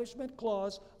Establishment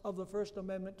Clause of the First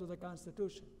Amendment to the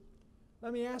Constitution.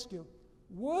 Let me ask you,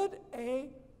 would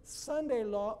a Sunday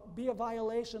law be a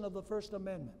violation of the First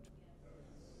Amendment?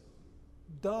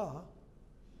 Duh.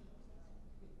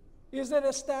 Is it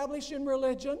established in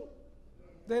religion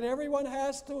that everyone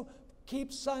has to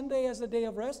keep Sunday as a day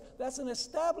of rest? That's an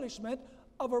establishment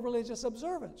of a religious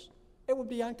observance. It would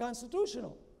be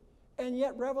unconstitutional. And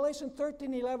yet Revelation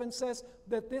 13:11 says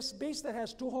that this beast that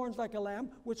has two horns like a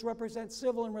lamb, which represents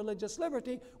civil and religious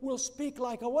liberty, will speak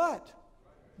like a what?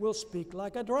 Will speak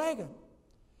like a dragon.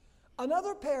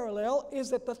 Another parallel is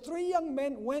that the three young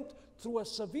men went through a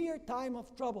severe time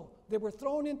of trouble. They were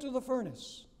thrown into the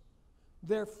furnace.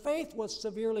 Their faith was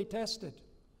severely tested.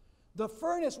 The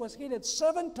furnace was heated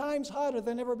 7 times hotter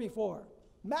than ever before,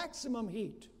 maximum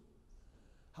heat.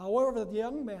 However, the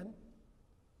young men,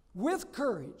 with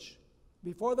courage,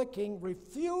 before the king,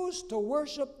 refused to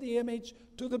worship the image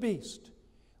to the beast.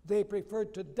 They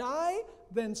preferred to die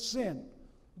than sin.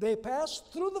 They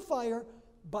passed through the fire,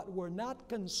 but were not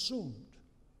consumed.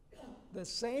 The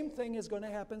same thing is going to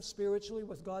happen spiritually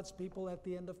with God's people at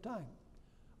the end of time.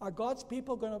 Are God's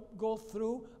people going to go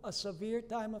through a severe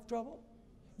time of trouble?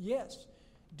 Yes.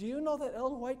 Do you know that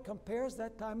Ellen White compares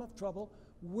that time of trouble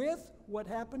with what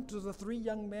happened to the three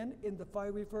young men in the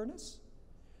fiery furnace?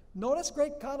 Notice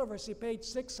Great Controversy, page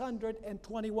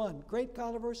 621. Great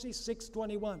Controversy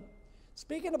 621.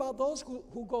 Speaking about those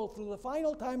who go through the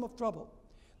final time of trouble,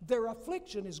 their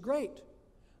affliction is great.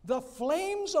 The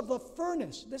flames of the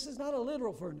furnace, this is not a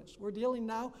literal furnace. We're dealing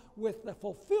now with the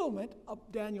fulfillment of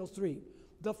Daniel 3.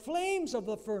 The flames of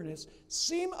the furnace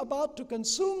seem about to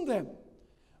consume them,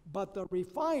 but the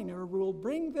refiner will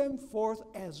bring them forth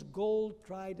as gold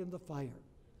tried in the fire.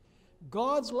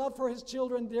 God's love for his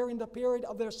children during the period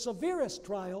of their severest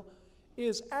trial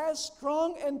is as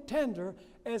strong and tender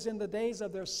as in the days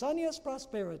of their sunniest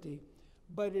prosperity,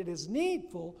 but it is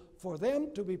needful for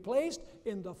them to be placed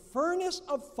in the furnace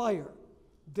of fire.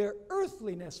 Their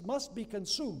earthliness must be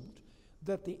consumed,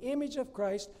 that the image of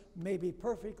Christ may be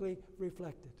perfectly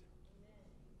reflected.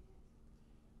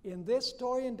 In this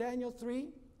story in Daniel 3,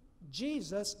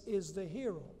 Jesus is the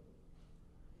hero.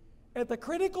 At the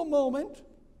critical moment,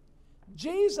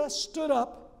 Jesus stood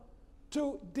up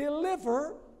to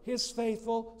deliver his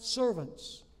faithful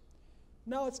servants.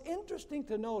 Now it's interesting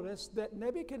to notice that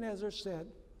Nebuchadnezzar said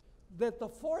that the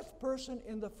fourth person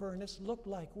in the furnace looked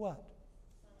like what?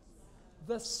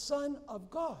 The Son of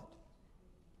God.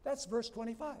 That's verse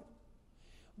 25.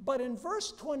 But in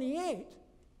verse 28,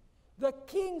 the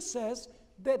king says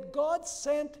that God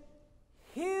sent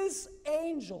his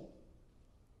angel.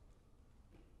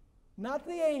 Not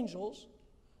the angels.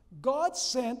 God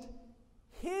sent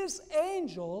his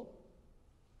angel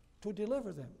to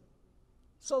deliver them.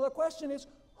 So the question is,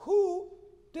 who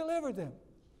delivered them?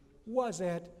 Was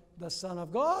it the Son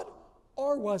of God,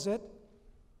 or was it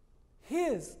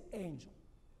his angel?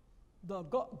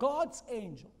 God's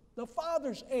angel. The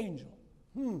Father's angel.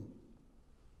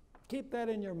 Keep that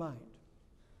in your mind.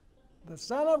 The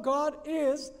Son of God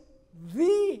is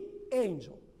the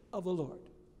angel of the Lord.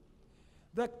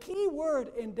 The key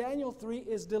word in Daniel 3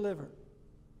 is deliver.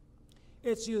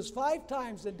 It's used 5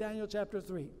 times in Daniel chapter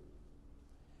 3.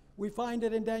 We find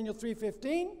it in Daniel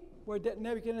 3:15, where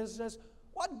Nebuchadnezzar says,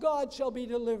 "What God shall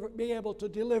be able to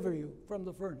deliver you from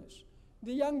the furnace?"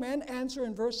 The young men answer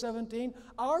in verse 17,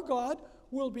 "Our God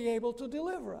will be able to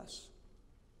deliver us."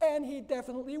 And he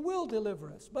definitely will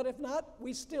deliver us. But if not,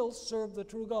 we still serve the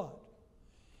true God.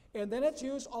 And then it's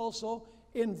used also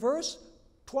in verse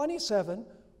 27,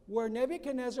 where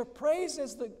Nebuchadnezzar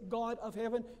praises the God of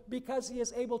heaven because he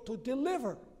is able to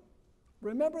deliver.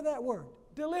 Remember that word,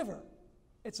 deliver.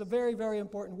 It's a very, very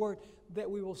important word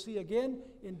that we will see again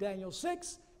in Daniel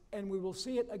 6, and we will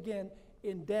see it again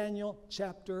in Daniel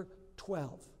chapter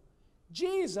 12.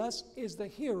 Jesus is the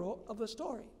hero of the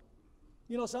story.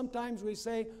 You know, sometimes we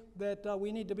say that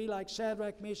we need to be like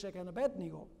Shadrach, Meshach, and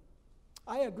Abednego.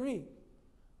 I agree.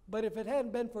 But if it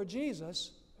hadn't been for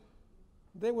Jesus,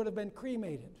 they would have been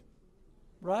cremated.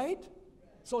 Right?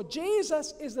 So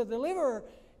Jesus is the deliverer.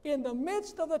 In the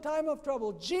midst of the time of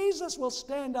trouble, Jesus will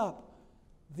stand up.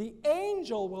 The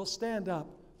angel will stand up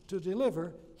to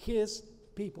deliver his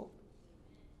people.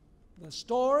 The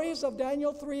stories of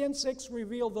Daniel 3 and 6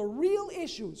 reveal the real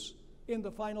issues in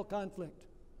the final conflict.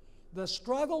 The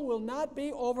struggle will not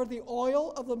be over the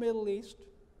oil of the Middle East,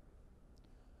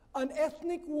 an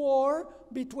ethnic war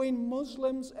between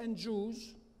Muslims and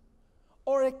Jews,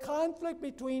 or a conflict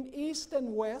between East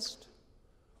and West,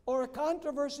 or a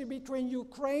controversy between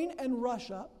Ukraine and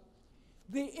Russia.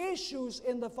 The issues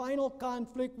in the final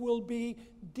conflict will be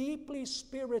deeply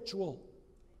spiritual,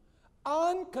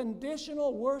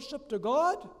 unconditional worship to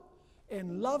God,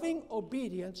 and loving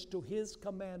obedience to his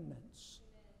commandments.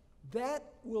 That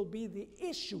will be the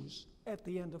issues at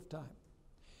the end of time.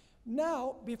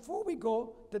 Now, before we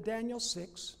go to Daniel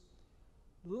 6,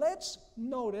 let's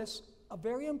notice a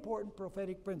very important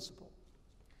prophetic principle.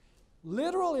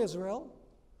 Literal Israel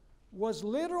was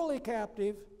literally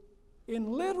captive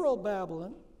in literal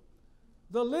Babylon.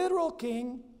 The literal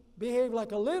king behaved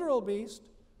like a literal beast,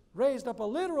 raised up a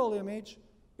literal image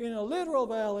in a literal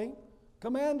valley,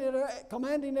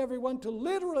 commanding everyone to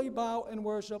literally bow and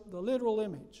worship the literal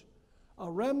image. A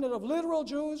remnant of literal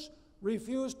Jews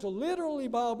refused to literally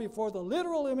bow before the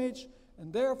literal image,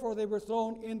 and therefore they were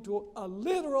thrown into a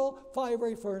literal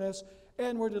fiery furnace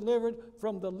and were delivered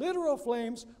from the literal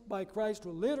flames by Christ,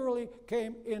 who literally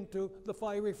came into the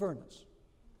fiery furnace.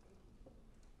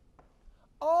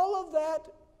 All of that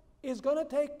is going to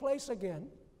take place again,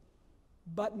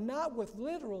 but not with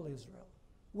literal Israel,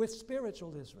 with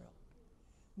spiritual Israel.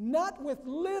 Not with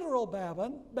literal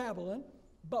Babylon,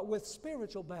 but with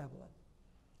spiritual Babylon.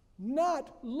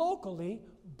 Not locally,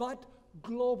 but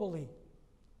globally.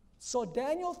 So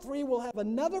Daniel 3 will have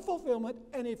another fulfillment,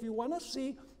 and if you want to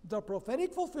see the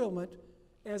prophetic fulfillment,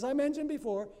 as I mentioned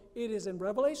before, it is in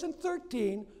Revelation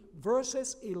 13,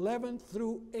 verses 11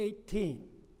 through 18.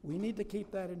 We need to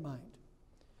keep that in mind.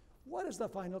 What is the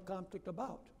final conflict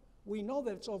about? We know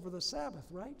that it's over the Sabbath,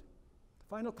 right? The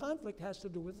final conflict has to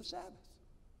do with the Sabbath.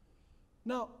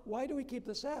 Now, why do we keep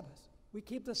the Sabbath? We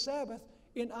keep the Sabbath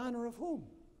in honor of whom?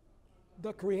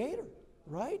 The Creator,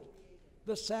 right?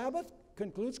 The Sabbath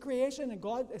concludes creation, and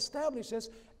God establishes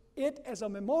it as a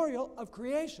memorial of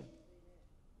creation.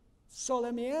 So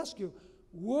let me ask you,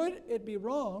 would it be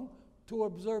wrong to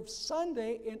observe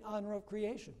Sunday in honor of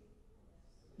creation?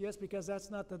 Yes, because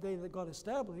that's not the day that God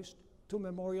established to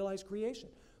memorialize creation.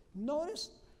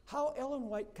 Notice how Ellen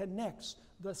White connects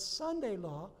the Sunday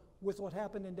law with what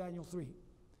happened in Daniel 3.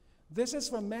 This is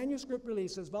from Manuscript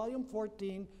Releases, volume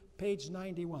 14, page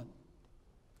 91.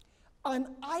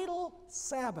 An idle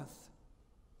Sabbath.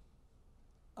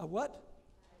 A what?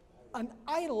 An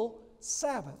idle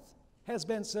Sabbath has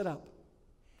been set up.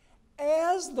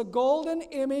 As the golden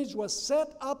image was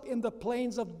set up in the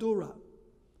plains of Dura,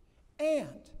 and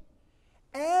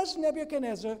as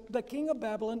Nebuchadnezzar, the king of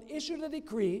Babylon, issued a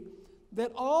decree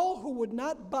that all who would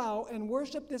not bow and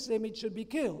worship this image should be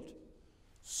killed,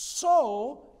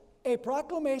 so a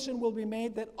proclamation will be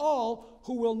made that all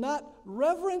who will not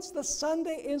reverence the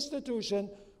Sunday institution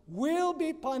will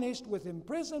be punished with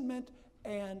imprisonment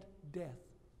and death.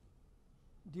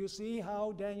 Do you see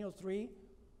how Daniel 3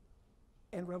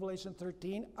 and Revelation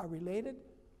 13 are related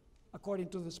according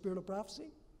to the spirit of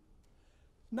prophecy?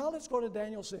 Now let's go to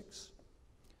Daniel 6.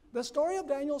 The story of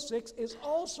Daniel 6 is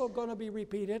also going to be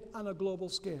repeated on a global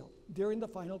scale during the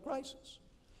final crisis.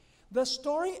 The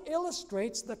story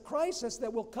illustrates the crisis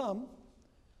that will come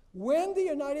when the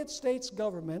United States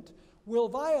government will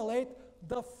violate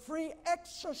the free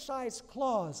exercise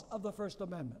clause of the First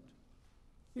Amendment.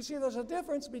 You see, there's a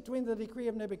difference between the decree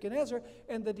of Nebuchadnezzar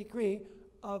and the decree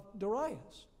of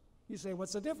Darius. You say,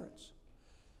 what's the difference?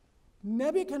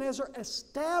 Nebuchadnezzar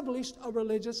established a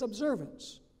religious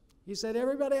observance. He said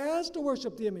everybody has to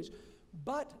worship the image.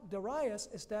 But Darius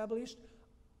established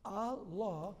a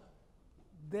law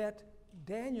that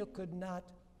Daniel could not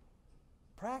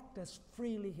practice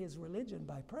freely his religion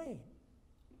by praying.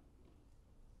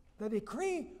 The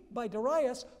decree by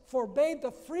Darius forbade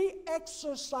the free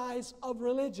exercise of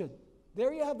religion.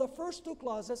 There you have the first two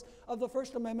clauses of the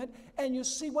First Amendment, and you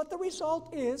see what the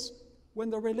result is when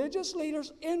the religious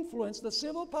leaders influence the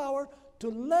civil power to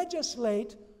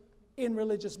legislate in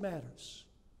religious matters.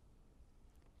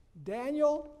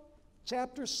 Daniel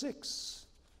chapter 6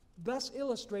 thus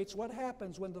illustrates what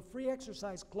happens when the free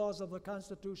exercise clause of the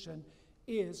Constitution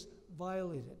is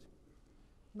violated.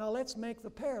 Now let's make the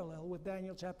parallel with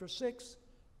Daniel chapter 6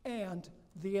 and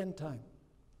the end time.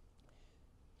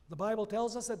 The Bible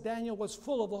tells us that Daniel was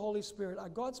full of the Holy Spirit. Are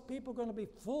God's people going to be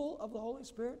full of the Holy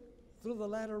Spirit through the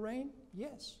latter rain?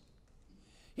 Yes.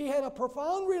 He had a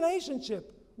profound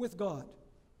relationship with God,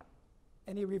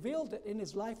 and he revealed it in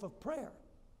his life of prayer.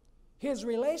 His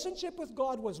relationship with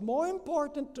God was more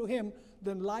important to him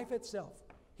than life itself.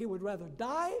 He would rather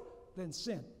die than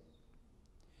sin.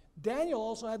 Daniel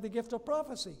also had the gift of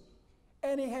prophecy,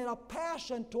 and he had a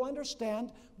passion to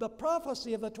understand the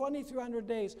prophecy of the 2300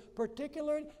 days,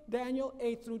 particularly Daniel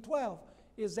 8 through 12.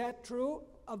 Is that true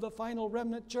of the final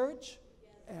remnant church?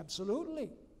 Yes.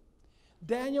 Absolutely.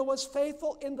 Daniel was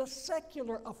faithful in the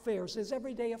secular affairs, his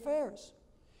everyday affairs.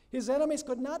 His enemies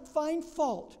could not find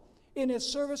fault in his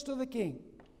service to the king.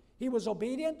 He was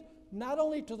obedient not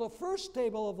only to the first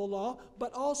table of the law,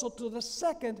 but also to the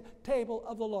second table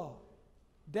of the law.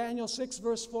 Daniel 6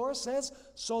 verse 4 says,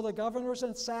 "So the governors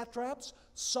and satraps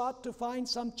sought to find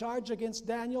some charge against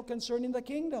Daniel concerning the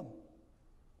kingdom.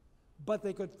 But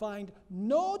they could find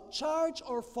no charge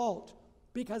or fault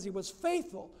because he was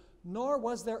faithful, nor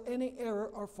was there any error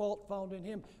or fault found in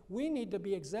him." We need to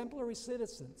be exemplary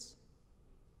citizens.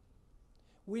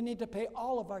 We need to pay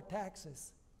all of our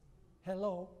taxes.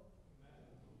 Hello?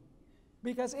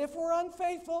 Because if we're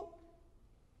unfaithful,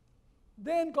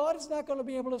 then God is not going to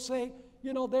be able to say,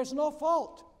 you know, there's no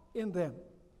fault in them.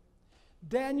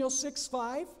 Daniel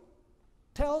 6:5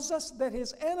 tells us that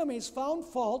his enemies found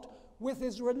fault with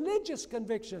his religious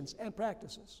convictions and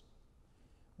practices.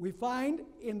 We find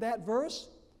in that verse,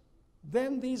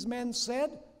 "Then these men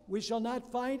said, 'We shall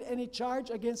not find any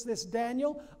charge against this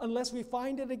Daniel unless we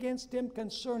find it against him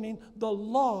concerning the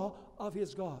law of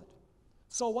his God.'"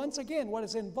 So once again, what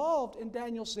is involved in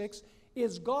Daniel 6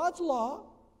 is God's law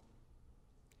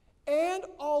and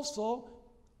also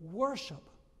worship.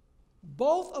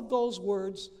 Both of those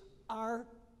words are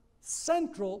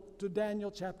central to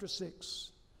Daniel chapter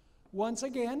 6. Once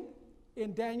again,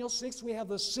 in Daniel 6, we have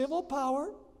the civil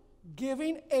power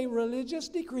giving a religious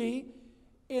decree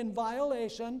in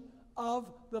violation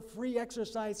of the free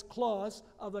exercise clause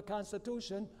of the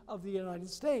Constitution of the United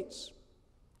States.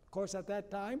 Of course, at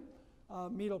that time,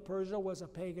 Medo-Persia was a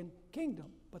pagan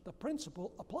kingdom, but the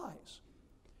principle applies.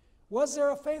 Was there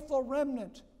a faithful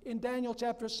remnant in Daniel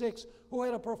chapter 6 who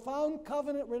had a profound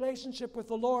covenant relationship with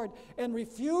the Lord and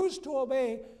refused to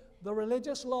obey the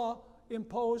religious law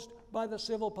imposed by the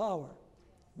civil power?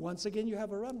 Once again, you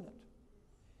have a remnant.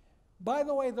 By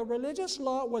the way, the religious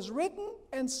law was written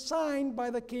and signed by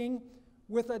the king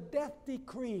with a death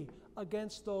decree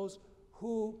against those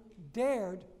who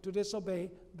dared to disobey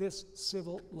this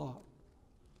civil law.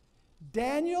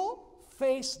 Daniel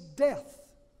faced death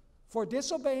for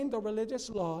disobeying the religious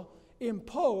law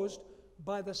imposed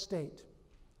by the state.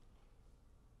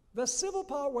 The civil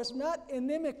power was not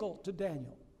inimical to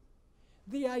Daniel.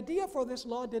 The idea for this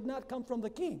law did not come from the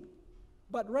king,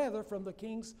 but rather from the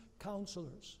king's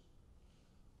counselors.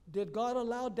 Did God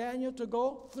allow Daniel to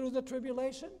go through the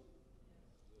tribulation?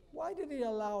 Why did he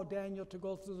allow Daniel to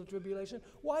go through the tribulation?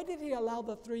 Why did he allow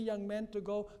the three young men to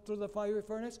go through the fiery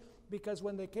furnace? Because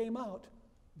when they came out,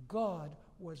 God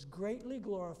was greatly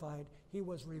glorified. He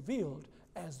was revealed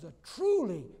as the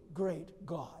truly great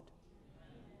God.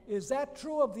 Is that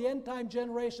true of the end time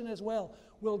generation as well?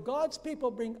 Will God's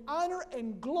people bring honor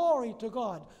and glory to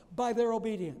God by their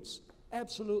obedience?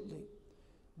 Absolutely.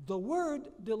 The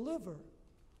word deliver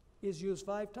is used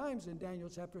 5 times in Daniel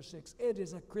chapter 6. It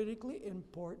is a critically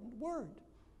important word.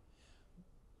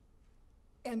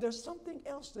 And there's something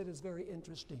else that is very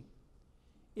interesting.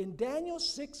 In Daniel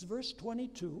 6 verse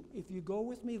 22, if you go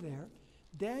with me there,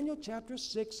 Daniel chapter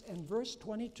 6 and verse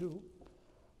 22,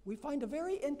 we find a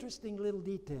very interesting little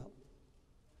detail.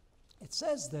 It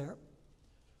says there,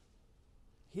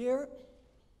 Here,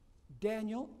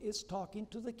 Daniel is talking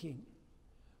to the king.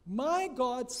 My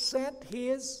God sent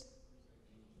his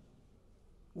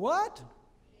what?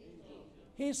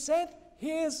 He sent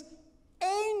his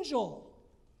angel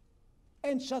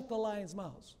and shut the lions'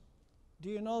 mouths. Do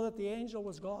you know that the angel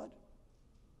was God?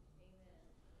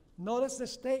 Notice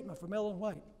this statement from Ellen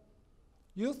White,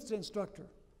 youth instructor,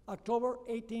 October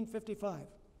 1855.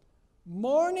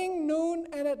 Morning, noon,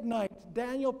 and at night,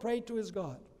 Daniel prayed to his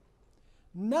God,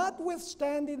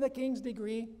 notwithstanding the king's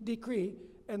decree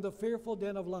and the fearful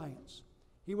den of lions.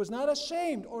 He was not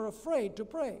ashamed or afraid to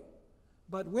pray,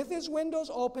 but with his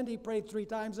windows opened, he prayed 3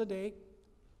 times a day.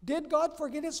 Did God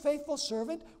forget his faithful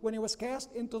servant when he was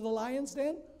cast into the lion's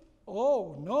den?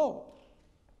 Oh, no.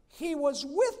 He was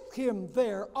with him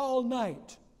there all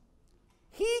night.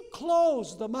 He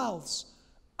closed the mouths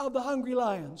of the hungry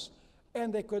lions,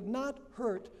 and they could not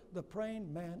hurt the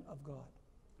praying man of God,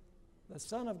 the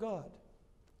Son of God,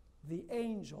 the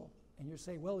angel. And you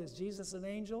say, well, is Jesus an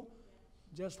angel?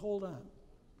 Just hold on.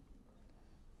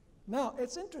 Now,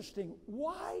 it's interesting.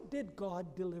 Why did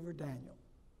God deliver Daniel?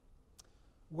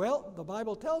 Well, the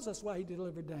Bible tells us why he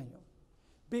delivered Daniel.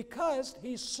 Because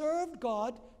he served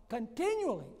God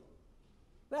continually.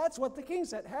 That's what the king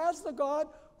said. Has the God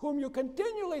whom you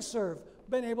continually serve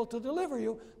been able to deliver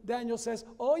you? Daniel says,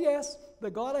 oh yes,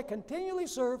 the God I continually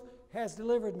serve has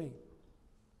delivered me.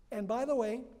 And by the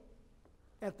way,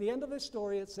 at the end of this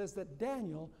story, it says that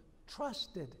Daniel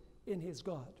trusted in his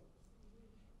God.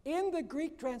 In the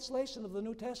Greek translation of the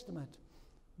New Testament,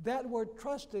 that word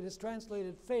trusted is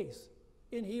translated faith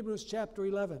in Hebrews chapter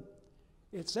 11.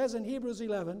 It says in Hebrews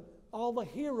 11, all the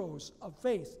heroes of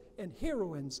faith and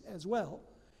heroines as well.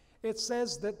 It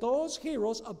says that those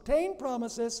heroes obtained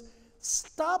promises,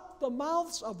 stopped the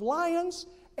mouths of lions,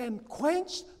 and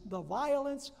quenched the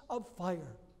violence of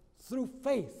fire through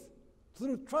faith,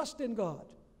 through trust in God,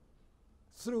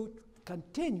 through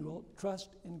continual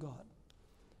trust in God.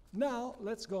 Now,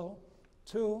 let's go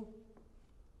to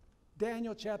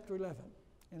Daniel chapter 11.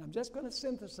 And I'm just going to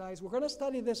synthesize. We're going to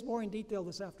study this more in detail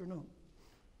this afternoon.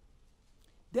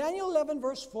 Daniel 11,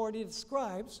 verse 40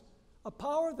 describes a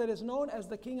power that is known as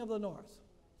the King of the North.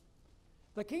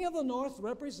 The King of the North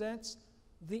represents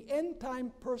the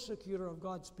end-time persecutor of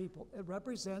God's people. It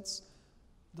represents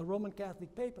the Roman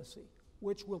Catholic papacy,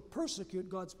 which will persecute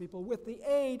God's people with the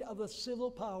aid of the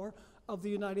civil power of the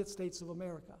United States of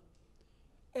America.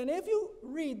 And if you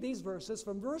read these verses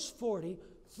from verse 40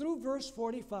 through verse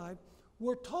 45,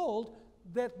 we're told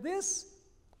that this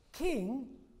king,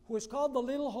 who is called the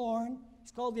little horn,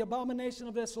 he's called the abomination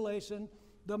of desolation,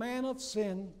 the man of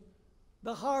sin,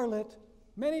 the harlot,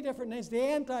 many different names, the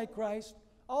Antichrist,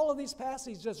 all of these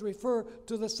passages refer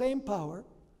to the same power.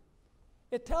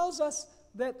 It tells us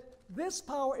that this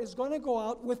power is going to go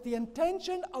out with the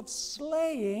intention of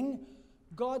slaying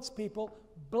God's people,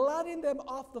 blotting them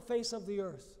off the face of the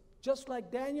earth, just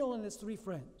like Daniel and his 3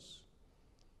 friends.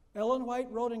 Ellen White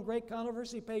wrote in Great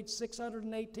Controversy, page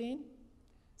 618,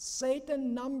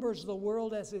 Satan numbers the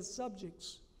world as his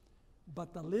subjects,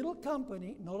 but the little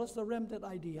company, notice the remnant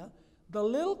idea, the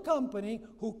little company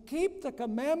who keep the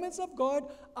commandments of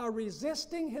God are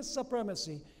resisting his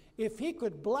supremacy. If he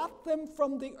could blot them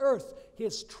from the earth,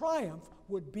 his triumph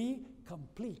would be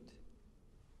complete.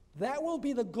 That will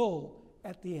be the goal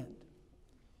at the end.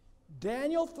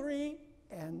 Daniel 3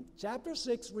 and chapter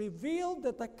 6 revealed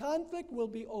that the conflict will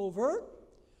be over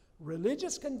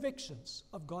religious convictions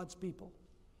of God's people.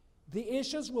 The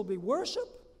issues will be worship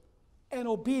and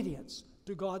obedience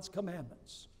to God's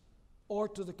commandments or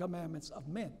to the commandments of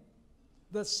men.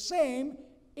 The same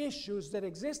issues that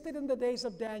existed in the days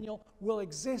of Daniel will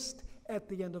exist at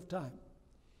the end of time.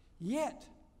 Yet,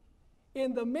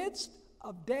 in the midst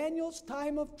of Daniel's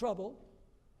time of trouble,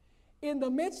 in the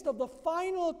midst of the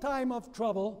final time of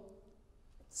trouble,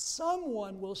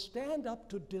 someone will stand up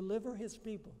to deliver his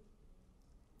people.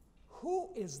 Who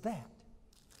is that?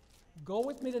 Go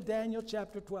with me to Daniel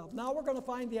chapter 12. Now we're going to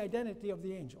find the identity of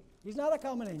the angel. He's not a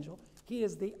common angel. He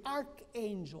is the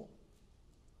archangel.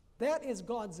 That is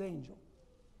God's angel.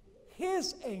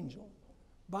 His angel.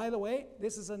 By the way,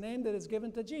 this is a name that is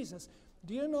given to Jesus.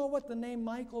 Do you know what the name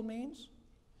Michael means?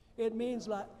 It means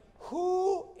like,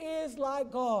 who is like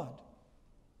God?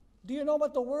 Do you know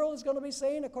what the world is going to be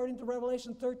saying according to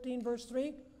Revelation 13, verse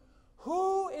 3?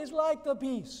 Who is like the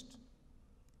beast?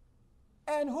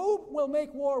 And who will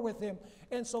make war with him?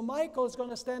 And so Michael is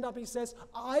going to stand up. He says,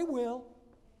 I will.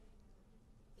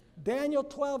 Daniel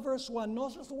 12, verse 1.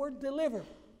 Notice the word deliver.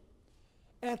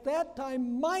 At that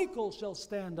time, Michael shall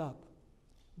stand up,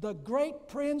 the great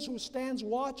prince who stands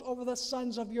watch over the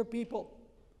sons of your people.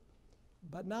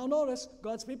 But now notice,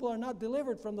 God's people are not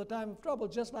delivered from the time of trouble,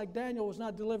 just like Daniel was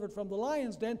not delivered from the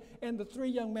lion's den and the 3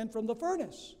 young men from the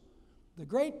furnace. The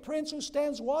great prince who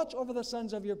stands watch over the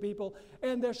sons of your people,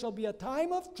 and there shall be a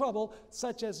time of trouble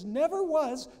such as never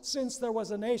was since there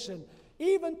was a nation,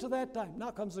 even to that time.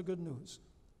 Now comes the good news.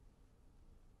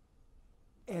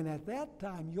 And at that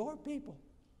time your people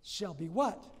shall be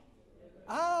what?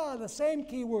 The same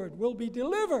key word, will be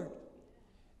delivered.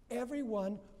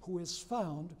 Everyone who is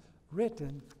found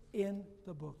written in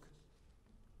the book.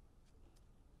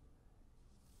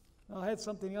 Now, I had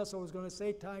something else I was going to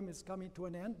say. Time is coming to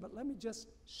an end, but let me just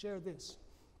share this.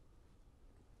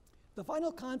 The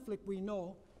final conflict we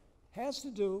know has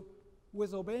to do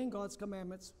with obeying God's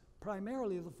commandments,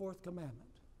 primarily the 4th commandment.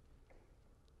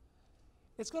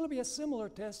 It's going to be a similar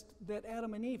test that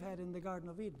Adam and Eve had in the Garden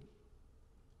of Eden.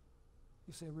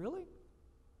 You say, really?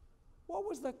 What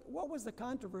was the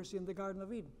controversy in the Garden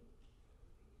of Eden?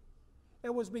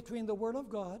 It was between the Word of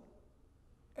God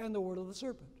and the word of the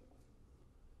serpent.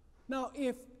 Now,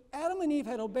 if Adam and Eve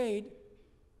had obeyed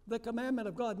the commandment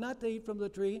of God not to eat from the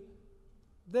tree,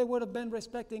 they would have been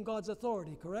respecting God's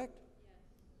authority, correct?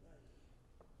 Yes.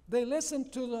 They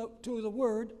listened to the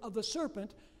word of the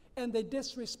serpent, and they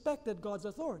disrespected God's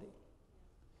authority.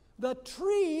 The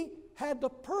tree had the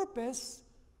purpose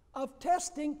of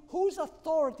testing whose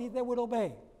authority they would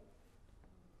obey.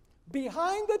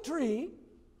 Behind the tree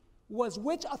was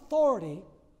which authority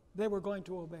they were going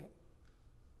to obey.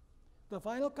 The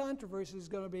final controversy is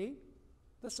going to be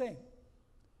the same.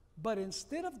 But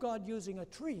instead of God using a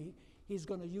tree, he's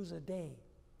going to use a day.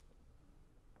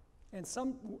 And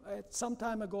some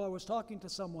time ago, I was talking to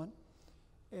someone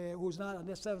who's not on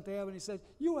this Seventh-day Avenue, and he said,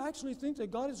 you actually think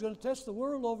that God is going to test the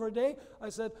world over a day? I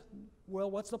said, well,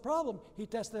 what's the problem? He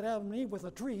tested Adam and Eve with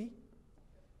a tree.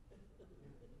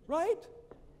 Right?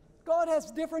 God has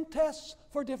different tests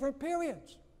for different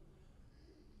periods.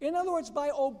 In other words, by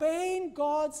obeying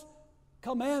God's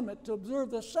commandment to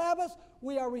observe the Sabbath,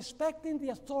 we are respecting the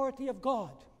authority of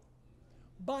God.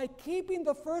 By keeping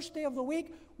the first day of the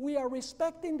week, we are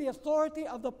respecting the authority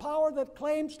of the power that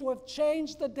claims to have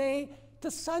changed the day to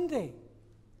Sunday.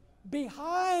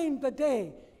 Behind the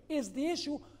day is the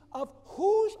issue of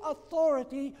whose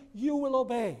authority you will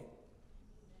obey.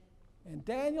 And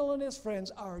Daniel and his friends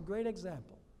are a great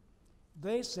example.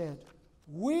 They said,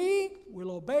 we will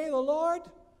obey the Lord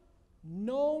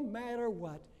no matter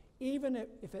what, even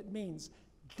if it means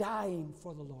dying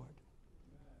for the Lord.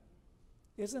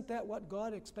 Isn't that what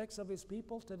God expects of his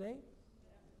people today?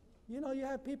 You know, you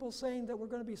have people saying that we're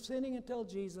going to be sinning until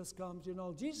Jesus comes. You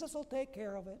know, Jesus will take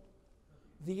care of it.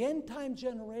 The end time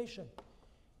generation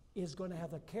is going to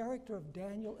have the character of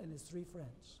Daniel and his 3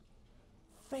 friends.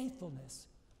 Faithfulness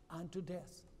unto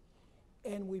death.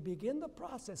 And we begin the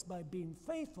process by being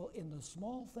faithful in the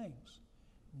small things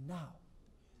now.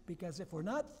 Because if we're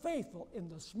not faithful in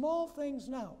the small things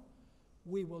now,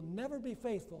 we will never be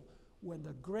faithful when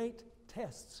the great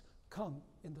tests come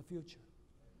in the future.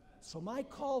 So my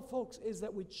call, folks, is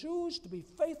that we choose to be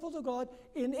faithful to God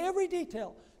in every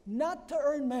detail, not to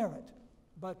earn merit,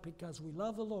 but because we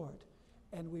love the Lord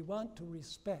and we want to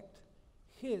respect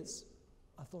his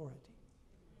authority.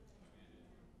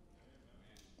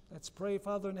 Let's pray.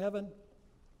 Father in heaven,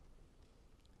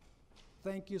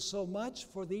 thank you so much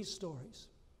for these stories.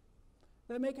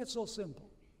 They make it so simple.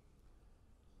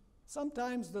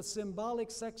 Sometimes the symbolic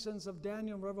sections of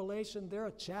Daniel and Revelation, they're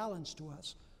a challenge to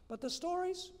us. But the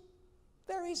stories,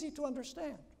 they're easy to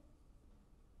understand.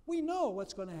 We know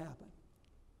what's going to happen.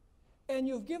 And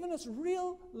you've given us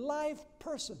real live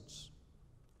persons,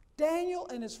 Daniel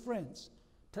and his friends,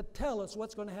 to tell us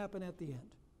what's going to happen at the end.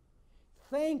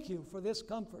 Thank you for this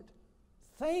comfort.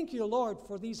 Thank you, Lord,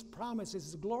 for these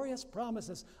promises, glorious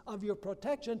promises of your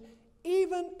protection,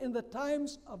 even in the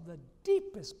times of the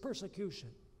deepest persecution.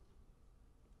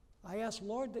 I ask,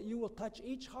 Lord, that you will touch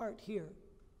each heart here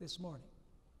this morning.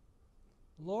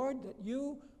 Lord, that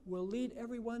you will lead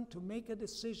everyone to make a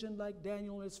decision like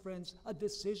Daniel and his friends, a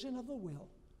decision of the will,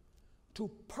 to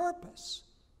purpose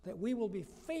that we will be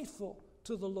faithful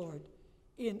to the Lord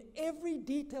in every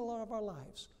detail of our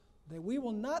lives, that we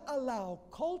will not allow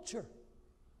culture,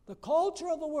 the culture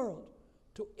of the world,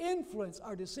 to influence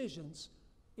our decisions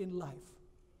in life.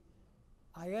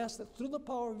 I ask that through the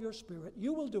power of your Spirit,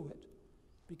 you will do it,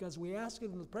 because we ask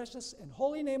it in the precious and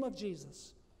holy name of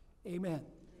Jesus. Amen. Amen.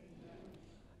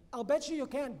 I'll bet you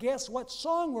can't guess what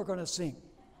song we're going to sing.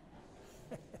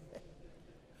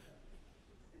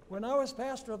 When I was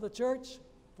pastor of the church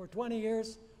for 20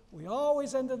 years, we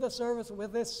always ended the service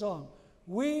with this song.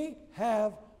 We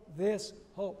have this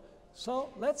hope.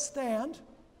 So let's stand,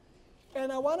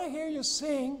 and I want to hear you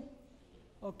sing,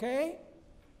 okay?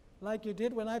 like you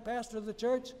did when I pastored the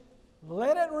church.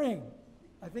 Let it ring.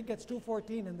 I think it's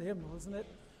 2:14 in the hymnal, isn't it?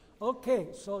 Okay,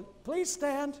 so please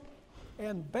stand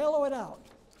and bellow it out.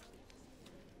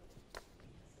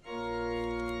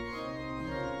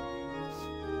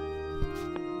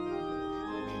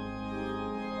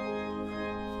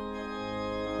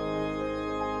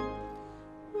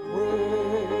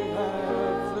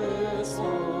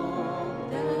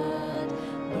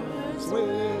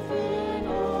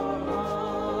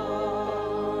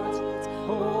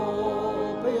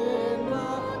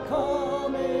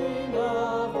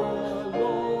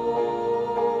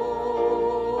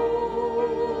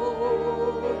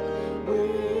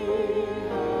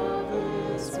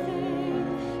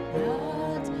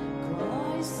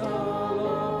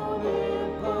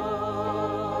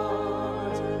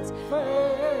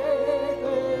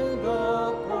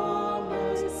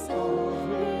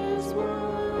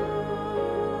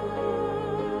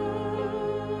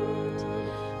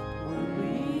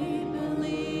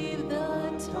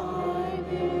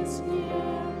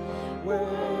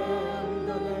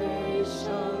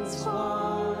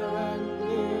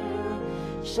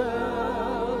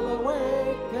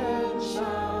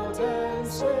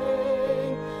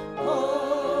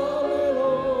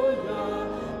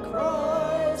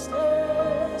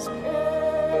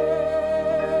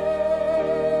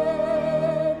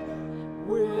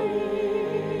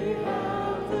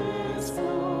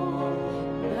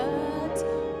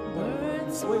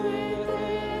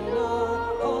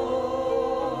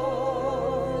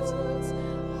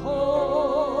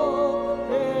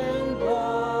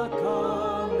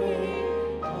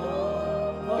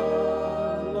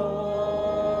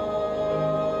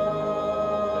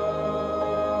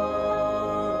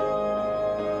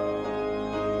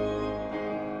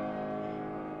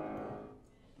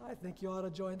 I think you ought to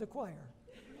join the choir.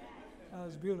 That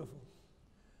was beautiful.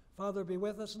 Father, be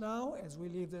with us now as we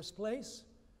leave this place.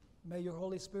 May your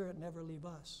Holy Spirit never leave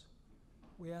us.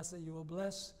 We ask that you will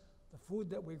bless the food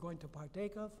that we're going to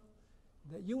partake of,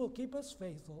 that you will keep us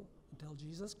faithful until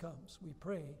Jesus comes. We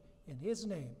pray in his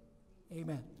name.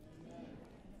 Amen.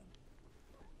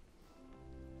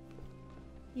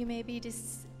 You may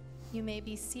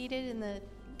be seated, and the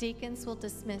deacons will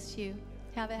dismiss you.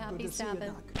 Have a happy Good to see you,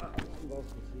 Sabbath. Doc.